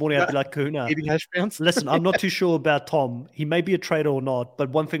the next morning. I'd be like, Kahuna, Eating hash browns. listen, I'm not too sure about Tom. He may be a traitor or not, but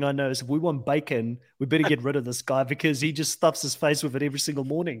one thing I know is if we want bacon, we better get rid of this guy because he just stuffs his face with it every single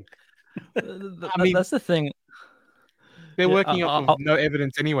morning. I mean, that's the thing. they're Yeah, working off of no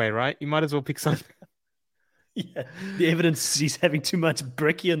evidence anyway, right? You might as well pick something. Yeah, the evidence is he's having too much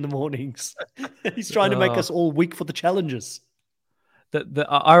brekkie in the mornings. He's trying to make us all weak for the challenges.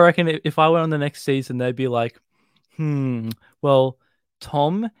 I reckon if I went on the next season, they'd be like, well,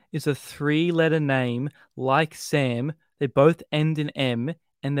 Tom is a 3-letter name like Sam. They both end in M,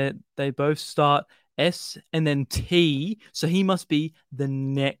 and they both start S and then T. So he must be the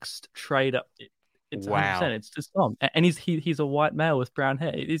next traitor. It's 100%. It's just Tom, and he's a white male with brown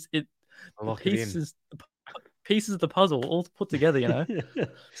hair. Pieces of the puzzle all put together, you know.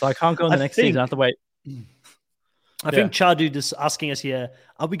 So I can't go on the next season. I have to wait. I think Chadu is asking us here,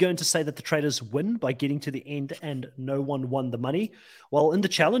 are we going to say that the traders win by getting to the end and no one won the money? Well, in the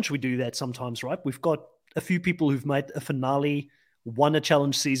challenge, we do that sometimes, right? We've got a few people who've made a finale, won a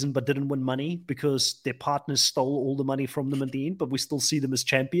challenge season, but didn't win money because their partners stole all the money from them at the end, but we still see them as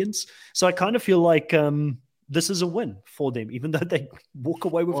champions. So I kind of feel like this is a win for them, even though they walk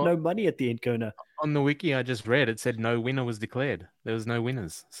away with no money at the end, Kona. On the wiki I just read, it said no winner was declared. There was no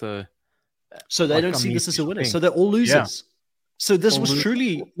winners. So they don't see this as a winner. So they're all losers. Yeah. So this was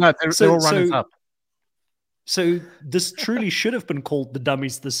truly... No, they're all runners up. So this truly should have been called the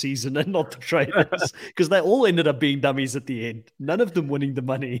dummies this season and not the traders, because they all ended up being dummies at the end. None of them winning the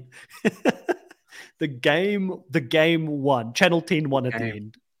money. The game won. Channel 10 won at the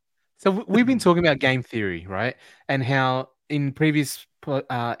end. So we've been talking about game theory, right? And how in previous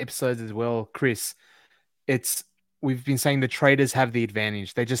episodes as well, Chris, we've been saying the traders have the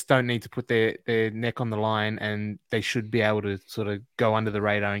advantage. They just don't need to put their neck on the line, and they should be able to sort of go under the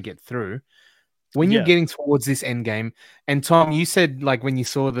radar and get through. When you're getting towards this end game, and Tom, you said like when you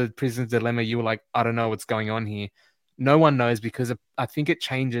saw the prisoner's dilemma, you were like, I don't know what's going on here. No one knows, because I think it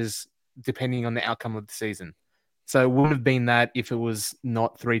changes depending on the outcome of the season. So it wouldn't have been that if it was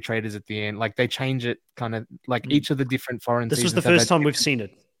not 3 traders at the end. Like they change it kind of like each of the different foreign seasons. This was the first time we've seen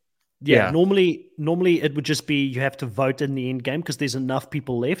it. Yeah. Normally it would just be you have to vote in the end game because there's enough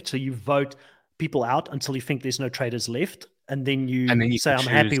people left. So you vote people out until you think there's no traders left. And then you say, I'm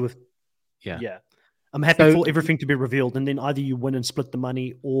happy with... Yeah. I'm happy for everything to be revealed. And then either you win and split the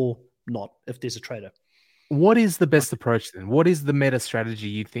money or not if there's a trader. What is the best approach then? What is the meta strategy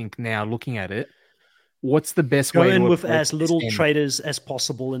you think now looking at it? What's the best way to go in with as little traders as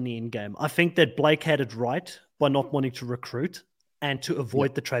possible in the end game? I think that Blake had it right by not wanting to recruit and to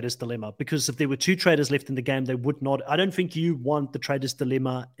avoid the traders dilemma, because if there were 2 traders left in the game, they would not. I don't think you want the traders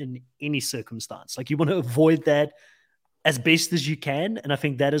dilemma in any circumstance. Like you want to avoid that as best as you can. And I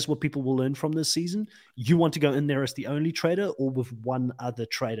think that is what people will learn from this season. You want to go in there as the only trader or with one other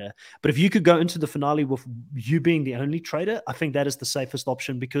trader. But if you could go into the finale with you being the only trader, I think that is the safest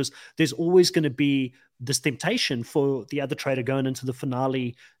option, because there's always going to be this temptation for the other trader going into the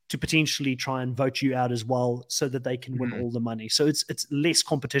finale to potentially try and vote you out as well so that they can win all the money. So it's less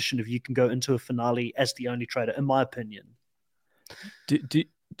competition if you can go into a finale as the only trader, in my opinion.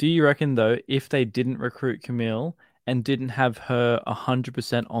 Do you reckon, though, if they didn't recruit Camille and didn't have her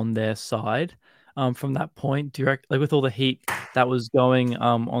 100% on their side from that point, do you reckon, like with all the heat that was going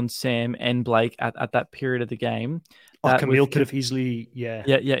on Sam and Blake at that period of the game, Camille could have easily,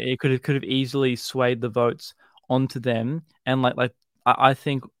 it could have easily swayed the votes onto them, and like I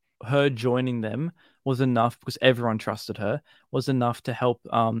think her joining them was enough, because everyone trusted her, was enough to help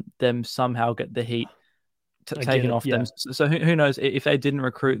them somehow get the heat taken off them. So who knows, if they didn't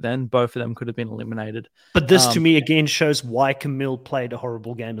recruit, then both of them could have been eliminated. But this to me again shows why Camille played a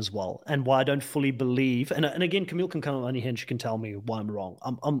horrible game as well, and why I don't fully believe, and again, Camille can come on here and she can tell me why I'm wrong.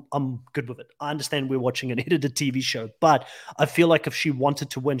 I'm good with it. I understand we're watching an edited TV show, but I feel like if she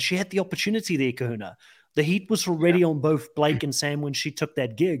wanted to win, she had the opportunity there, Kahuna. The heat was already on both Blake and Sam when she took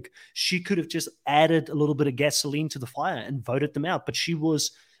that gig. She could have just added a little bit of gasoline to the fire and voted them out, but she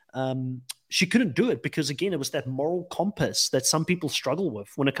was she couldn't do it because, again, it was that moral compass that some people struggle with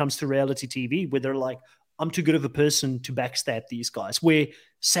when it comes to reality TV, where they're like, I'm too good of a person to backstab these guys. Where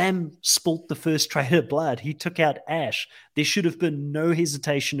Sam spilt the first traitor blood, he took out Ash. There should have been no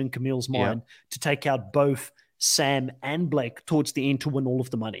hesitation in Camille's mind to take out both Sam and Blake towards the end to win all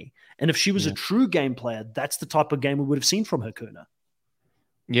of the money. And if she was a true game player, that's the type of game we would have seen from her, Kuna.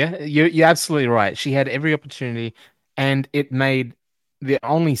 Yeah, you're absolutely right. She had every opportunity, and it made the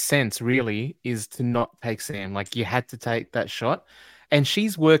only sense really is to not take Sam. Like, you had to take that shot. And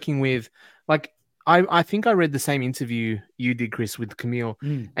she's working with, like, I think I read the same interview you did, Chris, with Camille,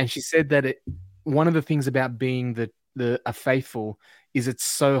 and she said that one of the things about being a faithful is it's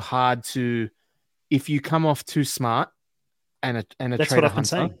so hard to, if you come off too smart and a That's traitor what I've been hunter,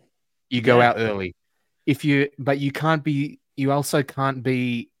 saying. you go out early. But you also can't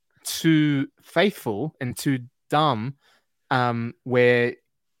be too faithful and too dumb, where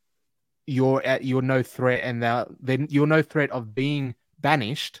you're no threat, and then you're no threat of being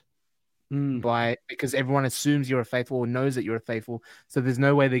banished because everyone assumes you're a faithful or knows that you're a faithful. So there's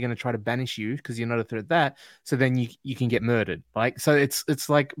no way they're going to try to banish you because you're not a threat. That so then you can get murdered. Like so, it's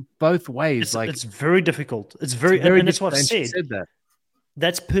like both ways. It's very difficult. It's very very and that's what I've difficult. And said. she said that.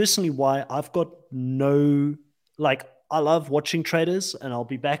 That's personally why I've got no, like, I love watching Traitors, and I'll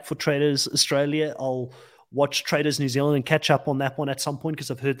be back for Traitors Australia. I'll watch Traitors New Zealand and catch up on that one at some point because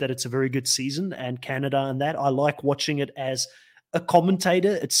I've heard that it's a very good season, and Canada and that. I like watching it as a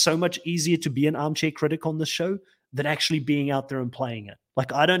commentator. It's so much easier to be an armchair critic on this show than actually being out there and playing it.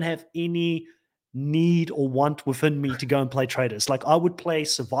 Like, I don't have any need or want within me to go and play Traitors. Like, I would play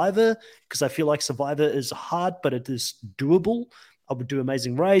Survivor because I feel like Survivor is hard, but it is doable. I would do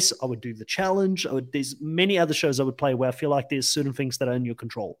Amazing Race. I would do The Challenge. There's many other shows I would play where I feel like there's certain things that are in your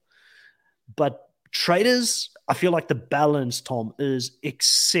control. But Traitors, I feel like the balance, Tom, is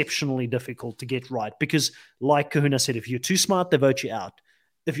exceptionally difficult to get right because, like Kahuna said, if you're too smart, they vote you out.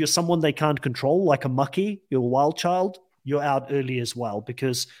 If you're someone they can't control, like a Mucky, you're a wild child, you're out early as well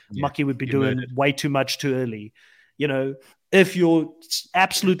because Mucky would be doing murdered way too much too early. You know, if you're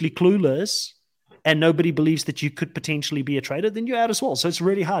absolutely clueless and nobody believes that you could potentially be a traitor, then you're out as well. So it's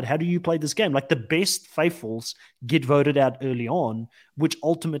really hard. How do you play this game? Like, the best faithfuls get voted out early on, which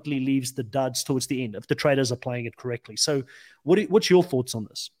ultimately leaves the duds towards the end if the traitors are playing it correctly. So what's your thoughts on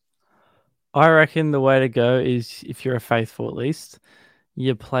this? I reckon the way to go is, if you're a faithful at least,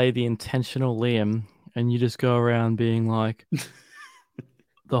 you play the intentional Liam and you just go around being like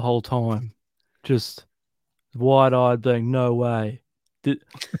the whole time, just wide-eyed being, no way.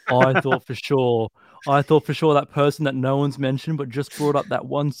 I thought for sure that person that no one's mentioned but just brought up that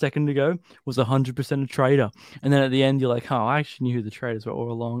 1 second ago was 100% a traitor. And then at the end you're like, oh, I actually knew who the traitors were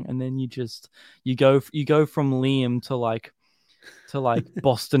all along. And then you go from Liam to like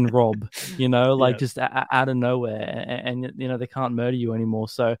Boston Rob, like just out of nowhere, and they can't murder you anymore.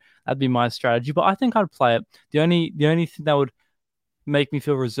 So that'd be my strategy. But I think I'd play it. The only thing that would make me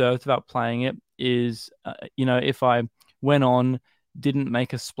feel reserved about playing it is, if I went on, didn't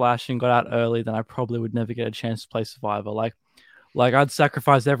make a splash and got out early, then I probably would never get a chance to play Survivor. Like I'd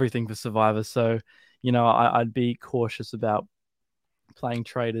sacrifice everything for Survivor. So, I'd be cautious about playing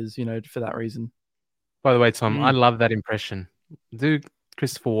Traitors, for that reason. By the way, Tom, I love that impression. Do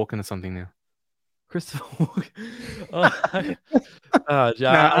Christopher Walken or something now. Christopher Walken. I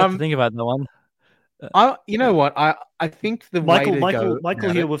have to think about that one. You know what? I think the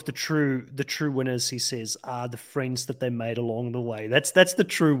Michael here with the true winners, he says, are the friends that they made along the way. That's the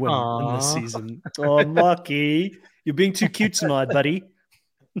true winner in this season. Oh, Marky, you're being too cute tonight, buddy.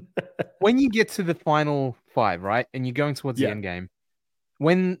 When you get to the final 5, right, and you're going towards the end game,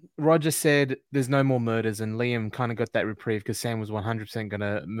 when Roger said there's no more murders and Liam kind of got that reprieve because Sam was 100% going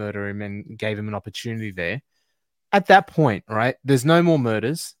to murder him and gave him an opportunity there. At that point, right, there's no more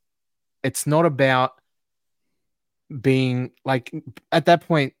murders. It's not about being like, at that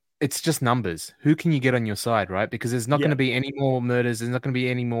point, it's just numbers. Who can you get on your side, right? Because there's not going to be any more murders. There's not going to be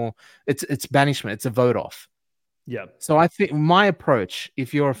any more. It's banishment. It's a vote off. Yeah. So I think my approach,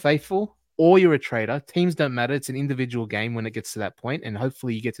 if you're a faithful or you're a traitor, teams don't matter. It's an individual game when it gets to that point, and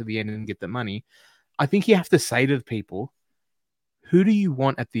hopefully you get to the end and get the money. I think you have to say to the people, who do you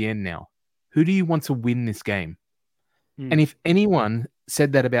want at the end now? Who do you want to win this game? And if anyone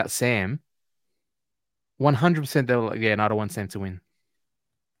said that about Sam, 100% they were like, yeah, no, I don't want Sam to win.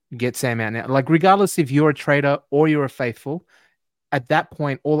 Get Sam out now. Like, regardless if you're a traitor or you're a faithful, at that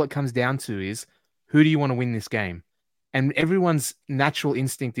point, all it comes down to is, who do you want to win this game? And everyone's natural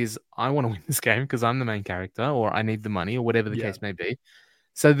instinct is, I want to win this game because I'm the main character, or I need the money, or whatever the case may be.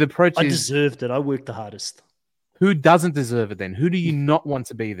 So the approach I deserved it. I worked the hardest. Who doesn't deserve it then? Who do you not want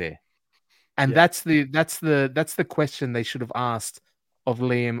to be there? And that's the question they should have asked of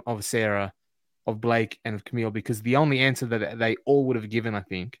Liam, of Sarah, of Blake, and of Camille, because the only answer that they all would have given, I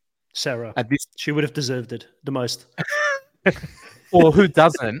think, Sarah, she would have deserved it the most. Or who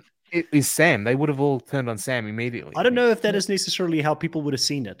doesn't? It is Sam. They would have all turned on Sam immediately. I don't know if that is necessarily how people would have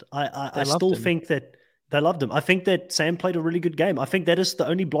seen it. I still think that they loved him. I think that Sam played a really good game. I think that is the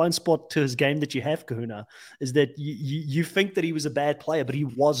only blind spot to his game that you have, Kahuna, is that you think that he was a bad player, but he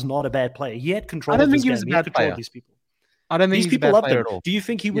was not a bad player. He had control of his game. He had control of these people. I don't think These he's a people bad loved player him. at all. Do you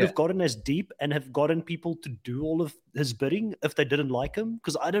think he would Yeah. have gotten as deep and have gotten people to do all of his bidding if they didn't like him?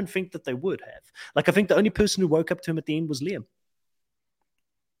 Because I don't think that they would have. Like, I think the only person who woke up to him at the end was Liam.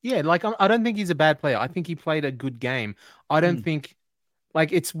 Yeah, like I don't think he's a bad player. I think he played a good game. I don't think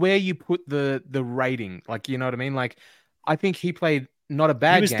like it's where you put the rating. Like, you know what I mean? Like, I think he played not a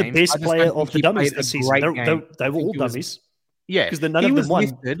bad He was game. the I best just player don't think of the he dummies played a this season. great game. They I were think all it was- dummies. Yeah, because none he of was them won.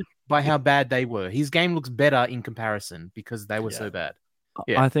 listed by how bad they were. His game looks better in comparison because they were so bad.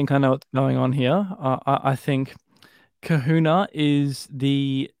 Yeah. I think I know what's going on here. I think Kahuna is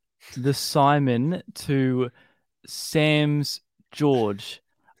the Simon to Sam's George.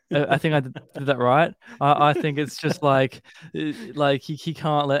 I think I did that right. I think it's just like he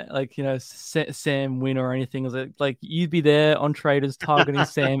can't let Sam win or anything. Like you'd be there on Traitors targeting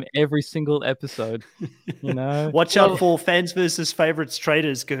Sam every single episode. You know, Watch out for fans versus favorites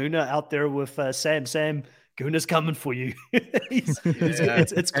Traitors. Kahuna out there with Sam. Sam, Kahuna's coming for you. It's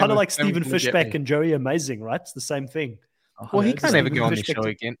kind of like Stephen Fishback and Joey Amazing, right? It's the same thing. Well, he can't ever go on this show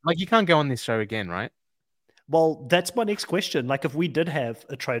again. Like, you can't go on this show again, right? Well, that's my next question. Like, if we did have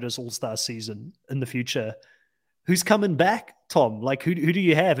a Traitors All-Star season in the future, who's coming back, Tom? Like, who do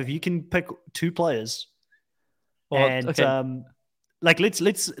you have? If you can pick two players, let's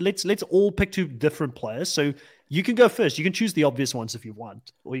all pick two different players. So you can go first. You can choose the obvious ones if you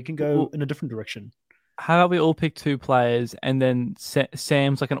want, or you can go in a different direction. How about we all pick two players and then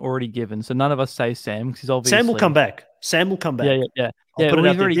Sam's like an already given? So none of us say Sam because he's obviously Sam will come back. Sam will come back. Yeah. I'll put it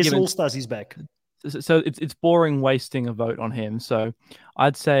out there. Already This given All-Stars, he's back. So it's boring wasting a vote on him. So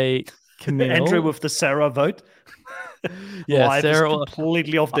I'd say Camille. Andrew with the Sarah vote. Yeah, Live Sarah is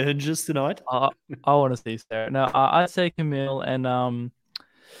completely off the hinges tonight. I want to see Sarah. No, I'd say Camille and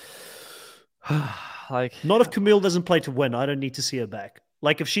like not if Camille doesn't play to win. I don't need to see her back.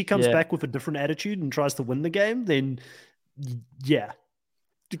 Like if she comes back with a different attitude and tries to win the game, then yeah.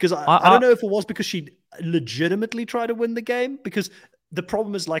 Because I don't know if it was because she legitimately tried to win the game. Because the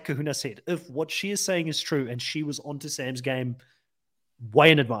problem is, like Kahuna said, if what she is saying is true and she was onto Sam's game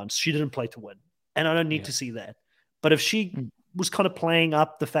way in advance, she didn't play to win. And I don't need to see that. But if she was kind of playing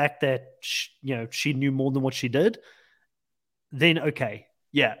up the fact that she knew more than what she did, then okay,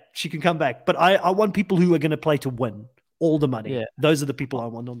 yeah, she can come back. But I want people who are going to play to win all the money. Yeah. Those are the people I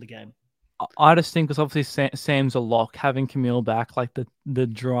want on the game. I just think because obviously Sam's a lock, having Camille back, like the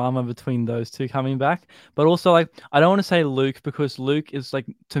drama between those two coming back. But also, like, I don't want to say Luke because Luke is like,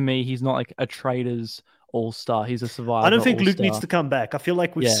 to me, he's not like a Traitors All-Star. He's a Survivor. I don't think All-Star. Luke needs to come back. I feel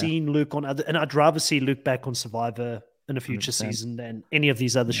like we've seen Luke on other, and I'd rather see Luke back on Survivor in a future 100%. Season than any of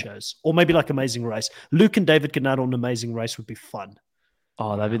these other shows, or maybe like Amazing Race. Luke and David Gennard on Amazing Race would be fun.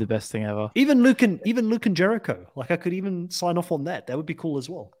 Oh, that'd be the best thing ever. Even Luke and Jericho. Like I could even sign off on that. That would be cool as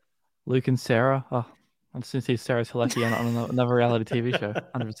well. Luke and Sarah. Oh, I'm just going to see Sarah Teleki on another reality TV show.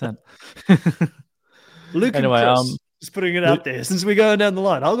 100%. Luke anyway, and Chris, just putting it out there. Since we're going down the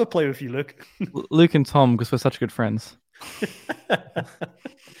line, I'll go play with you, Luke. Luke and Tom, because we're such good friends.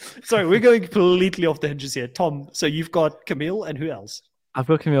 Sorry, we're going completely off the hinges here. Tom, so you've got Camille and who else? I've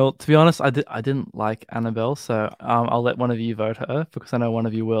got Camille. To be honest, I didn't like Annabelle, so I'll let one of you vote her because I know one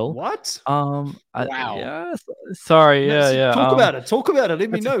of you will. What? Wow. Yeah. Sorry. Yeah. Talk about it. Talk about it. Let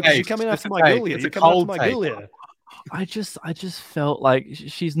me know because you're coming after my girl here. You're coming after my girl here. I just felt like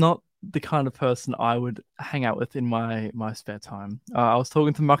she's not the kind of person I would hang out with in my spare time. I was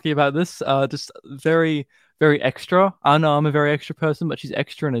talking to Mucky about this. Just very, very extra. I know I'm a very extra person, but she's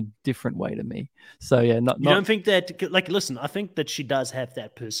extra in a different way to me. So yeah, you don't think that? Like, listen, I think that she does have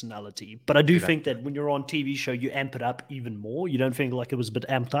that personality, but I do think that when you're on TV show, you amp it up even more. You don't think like it was a bit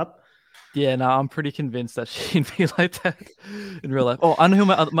amped up? Yeah, no, I'm pretty convinced that she'd be like that in real life. Oh, I know who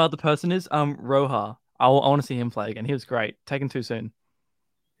my other person is. Roha. I want to see him play again. He was great. Taken too soon.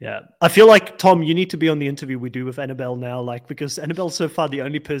 Yeah, I feel like, Tom, you need to be on the interview we do with Annabelle now, like, because Annabelle's so far the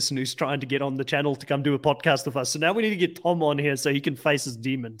only person who's trying to get on the channel to come do a podcast with us. So now we need to get Tom on here so he can face his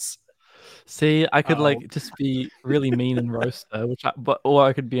demons. See, I could just be really mean and roast her, or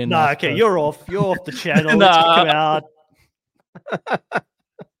I could be a nice okay, person. you're off the channel. Let's kick him out.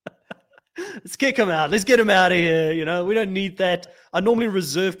 Let's kick him out. Let's get him out of here. We don't need that. I normally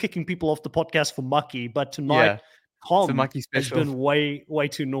reserve kicking people off the podcast for Mucky, but tonight Tom has been way, way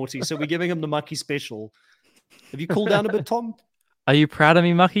too naughty. So we're giving him the Mucky special. Have you cooled down a bit, Tom? Are you proud of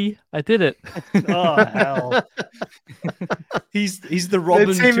me, Mucky? I did it. Oh, hell. He's the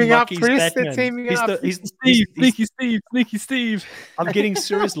Robin to Mucky's Batman. Sneaky Steve. I'm getting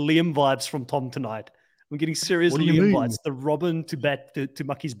serious Liam vibes from Tom tonight. I'm getting serious Liam vibes. The Robin to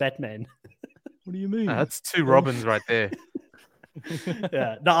Mucky's Batman. What do you mean? That's two Robins right there.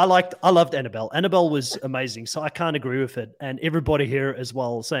 Yeah, no, I loved Annabelle. Annabelle was amazing, so I can't agree with it. And everybody here as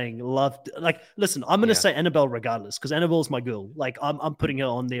well saying loved. Like, listen, I'm gonna say Annabelle regardless because Annabelle's my girl. Like, I'm putting her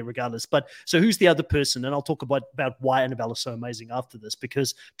on there regardless. But so who's the other person? And I'll talk about why Annabelle is so amazing after this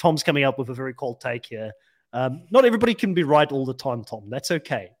because Tom's coming up with a very cold take here. Not everybody can be right all the time, Tom. That's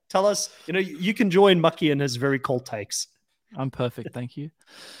okay. Tell us, you can join Mucky in his very cold takes. I'm perfect, thank you.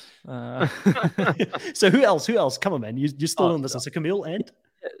 So who else? Come on, man. You're still on this. So Camille and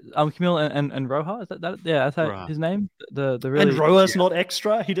Camille and Roja. Is that yeah? That's how his name. The really and Roja's not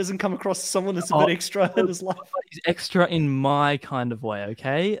extra. He doesn't come across as someone that's a bit extra in his life. He's extra in my kind of way.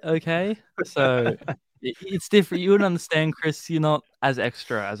 Okay. So it's different. You wouldn't understand, Chris. You're not as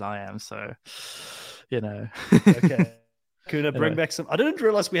extra as I am. So Okay. Kuna, bring back some. I didn't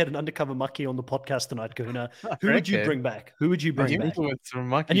realize we had an undercover Mucky on the podcast tonight, Kuna. Who would you bring back? And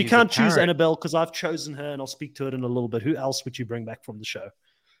you can't choose Annabelle because I've chosen her and I'll speak to it in a little bit. Who else would you bring back from the show?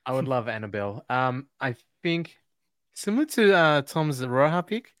 I would love Annabelle. I think similar to Tom's Roja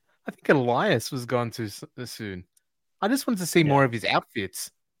pick, I think Elias was gone too soon. I just wanted to see more of his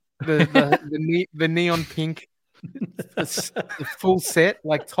outfits. The neon pink, the full set,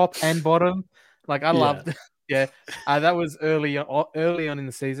 like top and bottom. Like I loved it. Yeah, that was early on in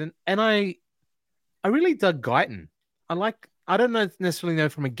the season, and I really dug Guyton. I don't necessarily know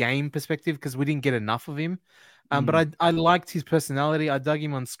from a game perspective because we didn't get enough of him, but I liked his personality. I dug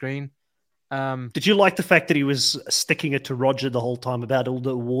him on screen. Did you like the fact that he was sticking it to Roger the whole time about all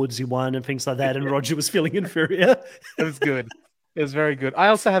the awards he won and things like that, and Roger was feeling inferior? It was good. It was very good. I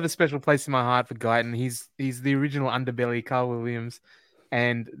also have a special place in my heart for Guyton. He's the original underbelly Carl Williams.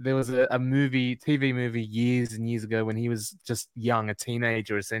 And there was a TV movie years and years ago when he was just young, a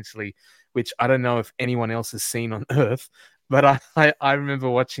teenager essentially, which I don't know if anyone else has seen on Earth, but I remember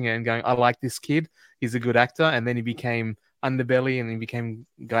watching it and going, I like this kid. He's a good actor. And then he became Underbelly and he became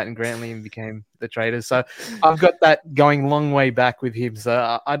Guyton Grantley and became the Traitors. So I've got that going long way back with him.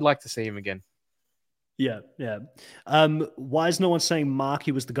 So I'd like to see him again. Yeah. Why is no one saying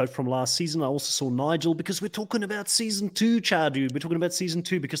Marky was the GOAT from last season? I also saw Nigel because we're talking about season 2, Chadu. We're talking about season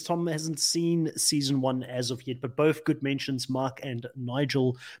 2 because Tom hasn't seen season 1 as of yet, but both good mentions, Mark and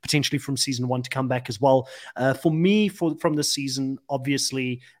Nigel, potentially from season 1 to come back as well. For me, from the season,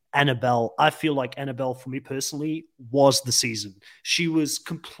 obviously, Annabelle. I feel like Annabelle, for me personally, was the season. She was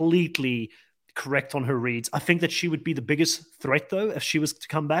completely correct on her reads. I think that she would be the biggest threat, though, if she was to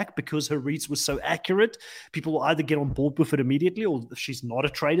come back because her reads were so accurate. People will either get on board with it immediately, or if she's not a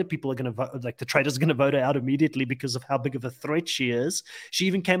traitor, people are going to vote, like the traitors are going to vote her out immediately because of how big of a threat she is. She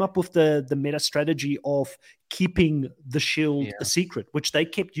even came up with the meta strategy of keeping the shield a secret, which they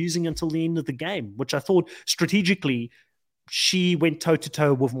kept using until the end of the game, which I thought strategically she went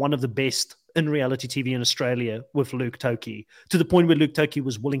toe-to-toe with one of the best in reality TV in Australia with Luke Toki, to the point where Luke Toki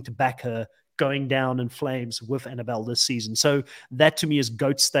was willing to back her going down in flames with Annabelle this season. So that to me is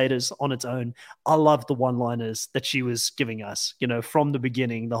GOAT status on its own. I love the one-liners that she was giving us, from the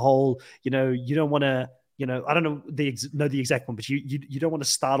beginning, the whole, you don't want to, I don't know the exact one, but you don't want to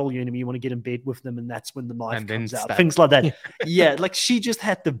startle your enemy. You want to get in bed with them. And that's when the knife comes out. Things like that. Yeah. Like she just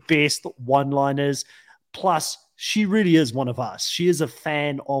had the best one-liners. Plus she really is one of us. She is a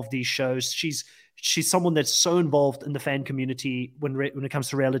fan of these shows. She's someone that's so involved in the fan community when it comes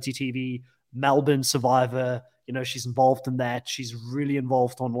to reality TV. Melbourne Survivor, she's involved in that. She's really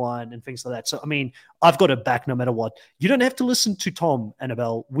involved online and things like that. So, I mean, I've got her back no matter what. You don't have to listen to Tom,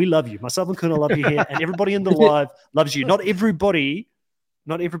 Annabelle. We love you. Myself and Kuna love you here, and everybody in the live loves you. Not everybody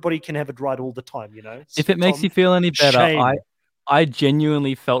can have it right all the time, If it makes you feel any better, I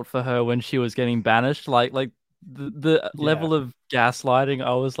genuinely felt for her when she was getting banished. Like the level of gaslighting,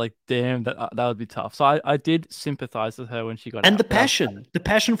 I was like, damn, that would be tough. So I did sympathize with her when she got and out. The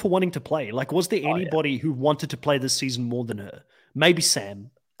passion for wanting to play. Like, was there anybody who wanted to play this season more than her? Maybe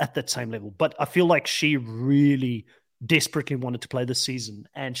Sam at that same level, but I feel like she really desperately wanted to play this season,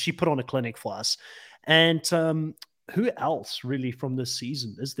 and she put on a clinic for us. And who else really from this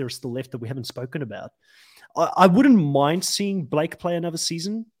season is there still left that we haven't spoken about? I wouldn't mind seeing Blake play another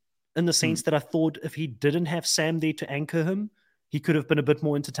season, in the sense that I thought if he didn't have Sam there to anchor him, he could have been a bit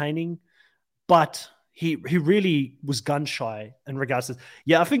more entertaining. But he really was gun shy in regards to...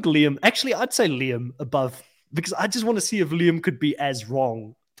 Yeah, I think Liam... Actually, I'd say Liam above, because I just want to see if Liam could be as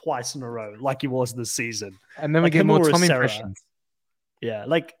wrong twice in a row like he was this season. And then we get more Tom impressions. Yeah,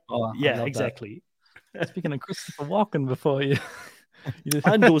 exactly. Speaking of Christopher Walken before you...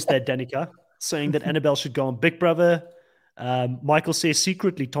 I endorsed that, Danica, saying that Annabelle should go on Big Brother. Michael says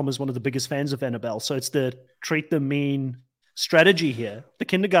secretly Tom is one of the biggest fans of Annabelle, so it's the treat them mean, strategy here. The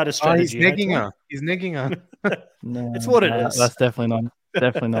kindergarten Oh, strategy. he's negging her. He's negging her. No, It's what it is. That's definitely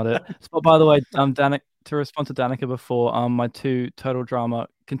not it. But by the way, Danica, to respond to Danica before, my two total drama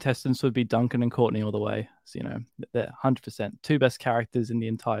contestants would be Duncan and Courtney all the way. So they're 100% two best characters in the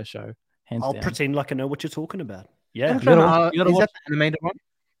entire show. I'll pretend like I know what you're talking about. Yeah, you gotta watch. Is that the animated one?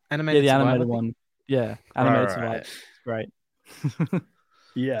 Animated, yeah, the animated one. Yeah, animated Survivor. Great.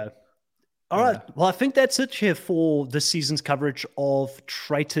 Yeah. All right. Well, I think that's it here for this season's coverage of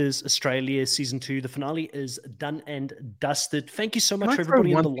Traitors Australia Season 2. The finale is done and dusted. Thank you so much for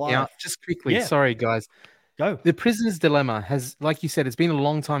everybody in the live. Just quickly, sorry, guys. Go. The Prisoner's Dilemma has, like you said, it's been a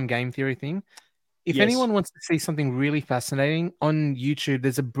long time game theory thing. If anyone wants to see something really fascinating, on YouTube,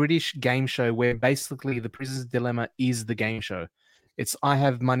 there's a British game show where basically the Prisoner's Dilemma is the game show. It's I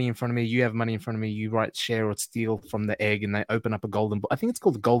have money in front of me, you have money in front of me, you write share or steal from the egg, and they open up a golden ball. I think it's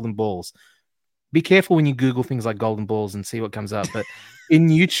called the Golden Balls. Be careful when you Google things like golden balls and see what comes up. But in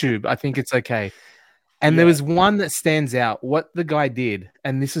YouTube, I think it's okay. And there was one that stands out. What the guy did,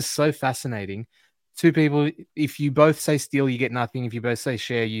 and this is so fascinating. Two people, if you both say steal, you get nothing. If you both say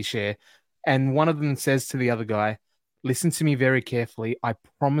share, you share. And one of them says to the other guy, listen to me very carefully. I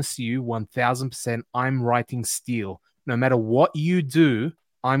promise you 1000% I'm writing steal. No matter what you do,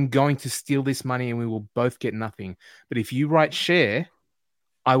 I'm going to steal this money and we will both get nothing. But if you write share,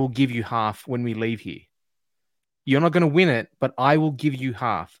 I will give you half when we leave here. You're not going to win it, but I will give you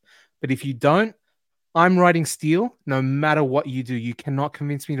half. But if you don't, I'm writing steal. No matter what you do, you cannot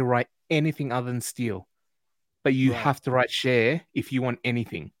convince me to write anything other than steal. But you have to write share if you want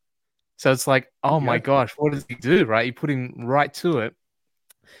anything. So it's like, oh my gosh, what does he do, right? He put him right to it.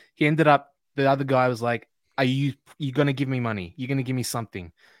 He ended up, the other guy was like, are you going to give me money? You're going to give me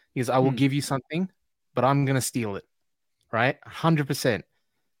something. He goes, I will give you something, but I'm going to steal it, right? 100%.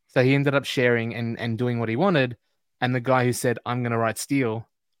 So he ended up sharing and doing what he wanted. And the guy who said, I'm going to write steal,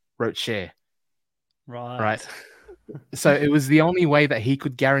 wrote share. Right. So it was the only way that he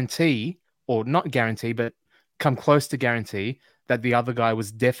could guarantee, or not guarantee, but come close to guarantee that the other guy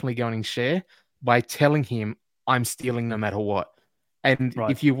was definitely going to share by telling him, I'm stealing no matter what. And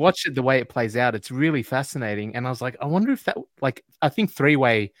if you watch it the way it plays out, it's really fascinating. And I was like, I wonder if that, I think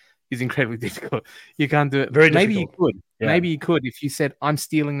three-way is incredibly difficult. You can't do it. Maybe you could. Yeah. Maybe you could. If you said, I'm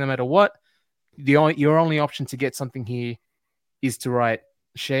stealing no matter what, your only option to get something here is to write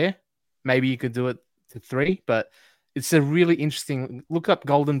share. Maybe you could do it to 3, but it's a really interesting, look up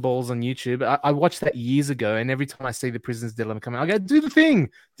Golden Balls on YouTube. I watched that years ago, and every time I see the Prisoner's Dilemma come out, I go, do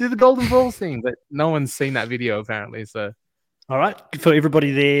the Golden Balls thing. But no one's seen that video apparently. So all right. For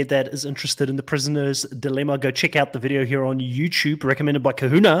everybody there that is interested in the Prisoner's Dilemma, go check out the video here on YouTube, recommended by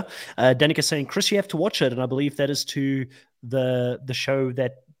Kahuna. Danica saying, Chris, you have to watch it. And I believe that is to the show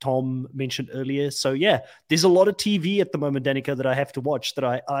that Tom mentioned earlier. So, yeah, there's a lot of TV at the moment, Danica, that I have to watch that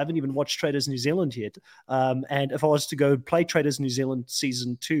I haven't even watched Traitors New Zealand yet. And if I was to go play Traitors New Zealand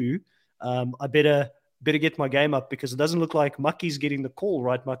Season 2, I better get my game up because it doesn't look like Mucky's getting the call,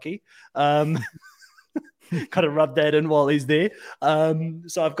 right, Mucky? Kind of rub that in while he's there.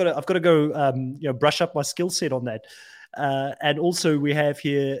 So I've got to go brush up my skill set on that. And also we have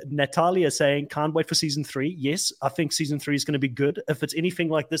here Natalia saying, can't wait for season 3. Yes, I think season 3 is going to be good. If it's anything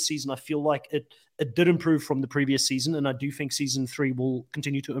like this season, I feel like it did improve from the previous season. And I do think season 3 will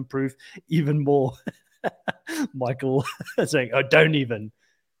continue to improve even more. Michael saying, oh, don't even.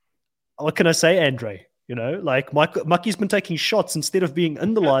 What can I say, Andre? Mucky's been taking shots instead of being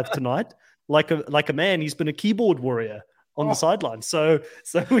in the live tonight. Like a man, he's been a keyboard warrior on the sidelines. So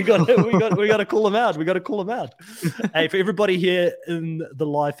we got to call him out. We got to call him out. Hey, for everybody here in the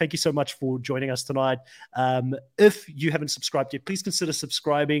live, thank you so much for joining us tonight. If you haven't subscribed yet, please consider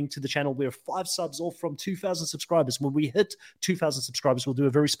subscribing to the channel. We're 5 subs off from 2,000 subscribers. When we hit 2,000 subscribers, we'll do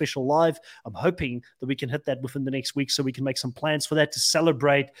a very special live. I'm hoping that we can hit that within the next week so we can make some plans for that to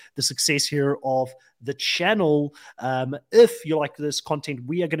celebrate the success here of the channel. If you like this content,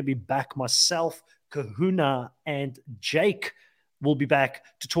 we are going to be back. Myself, Kahuna, and Jake will be back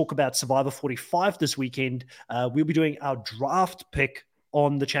to talk about Survivor 45 this weekend. We'll be doing our draft pick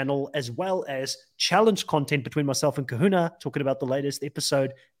on the channel, as well as challenge content between myself and Kahuna, talking about the latest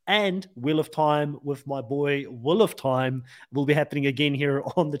episode, and Wheel of Time with my boy Will of Time will be happening again here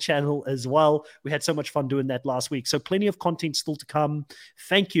on the channel as well. We had so much fun doing that last week. So plenty of content still to come.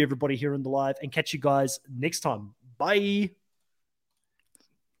 Thank you, everybody here in the live, and catch you guys next time. Bye.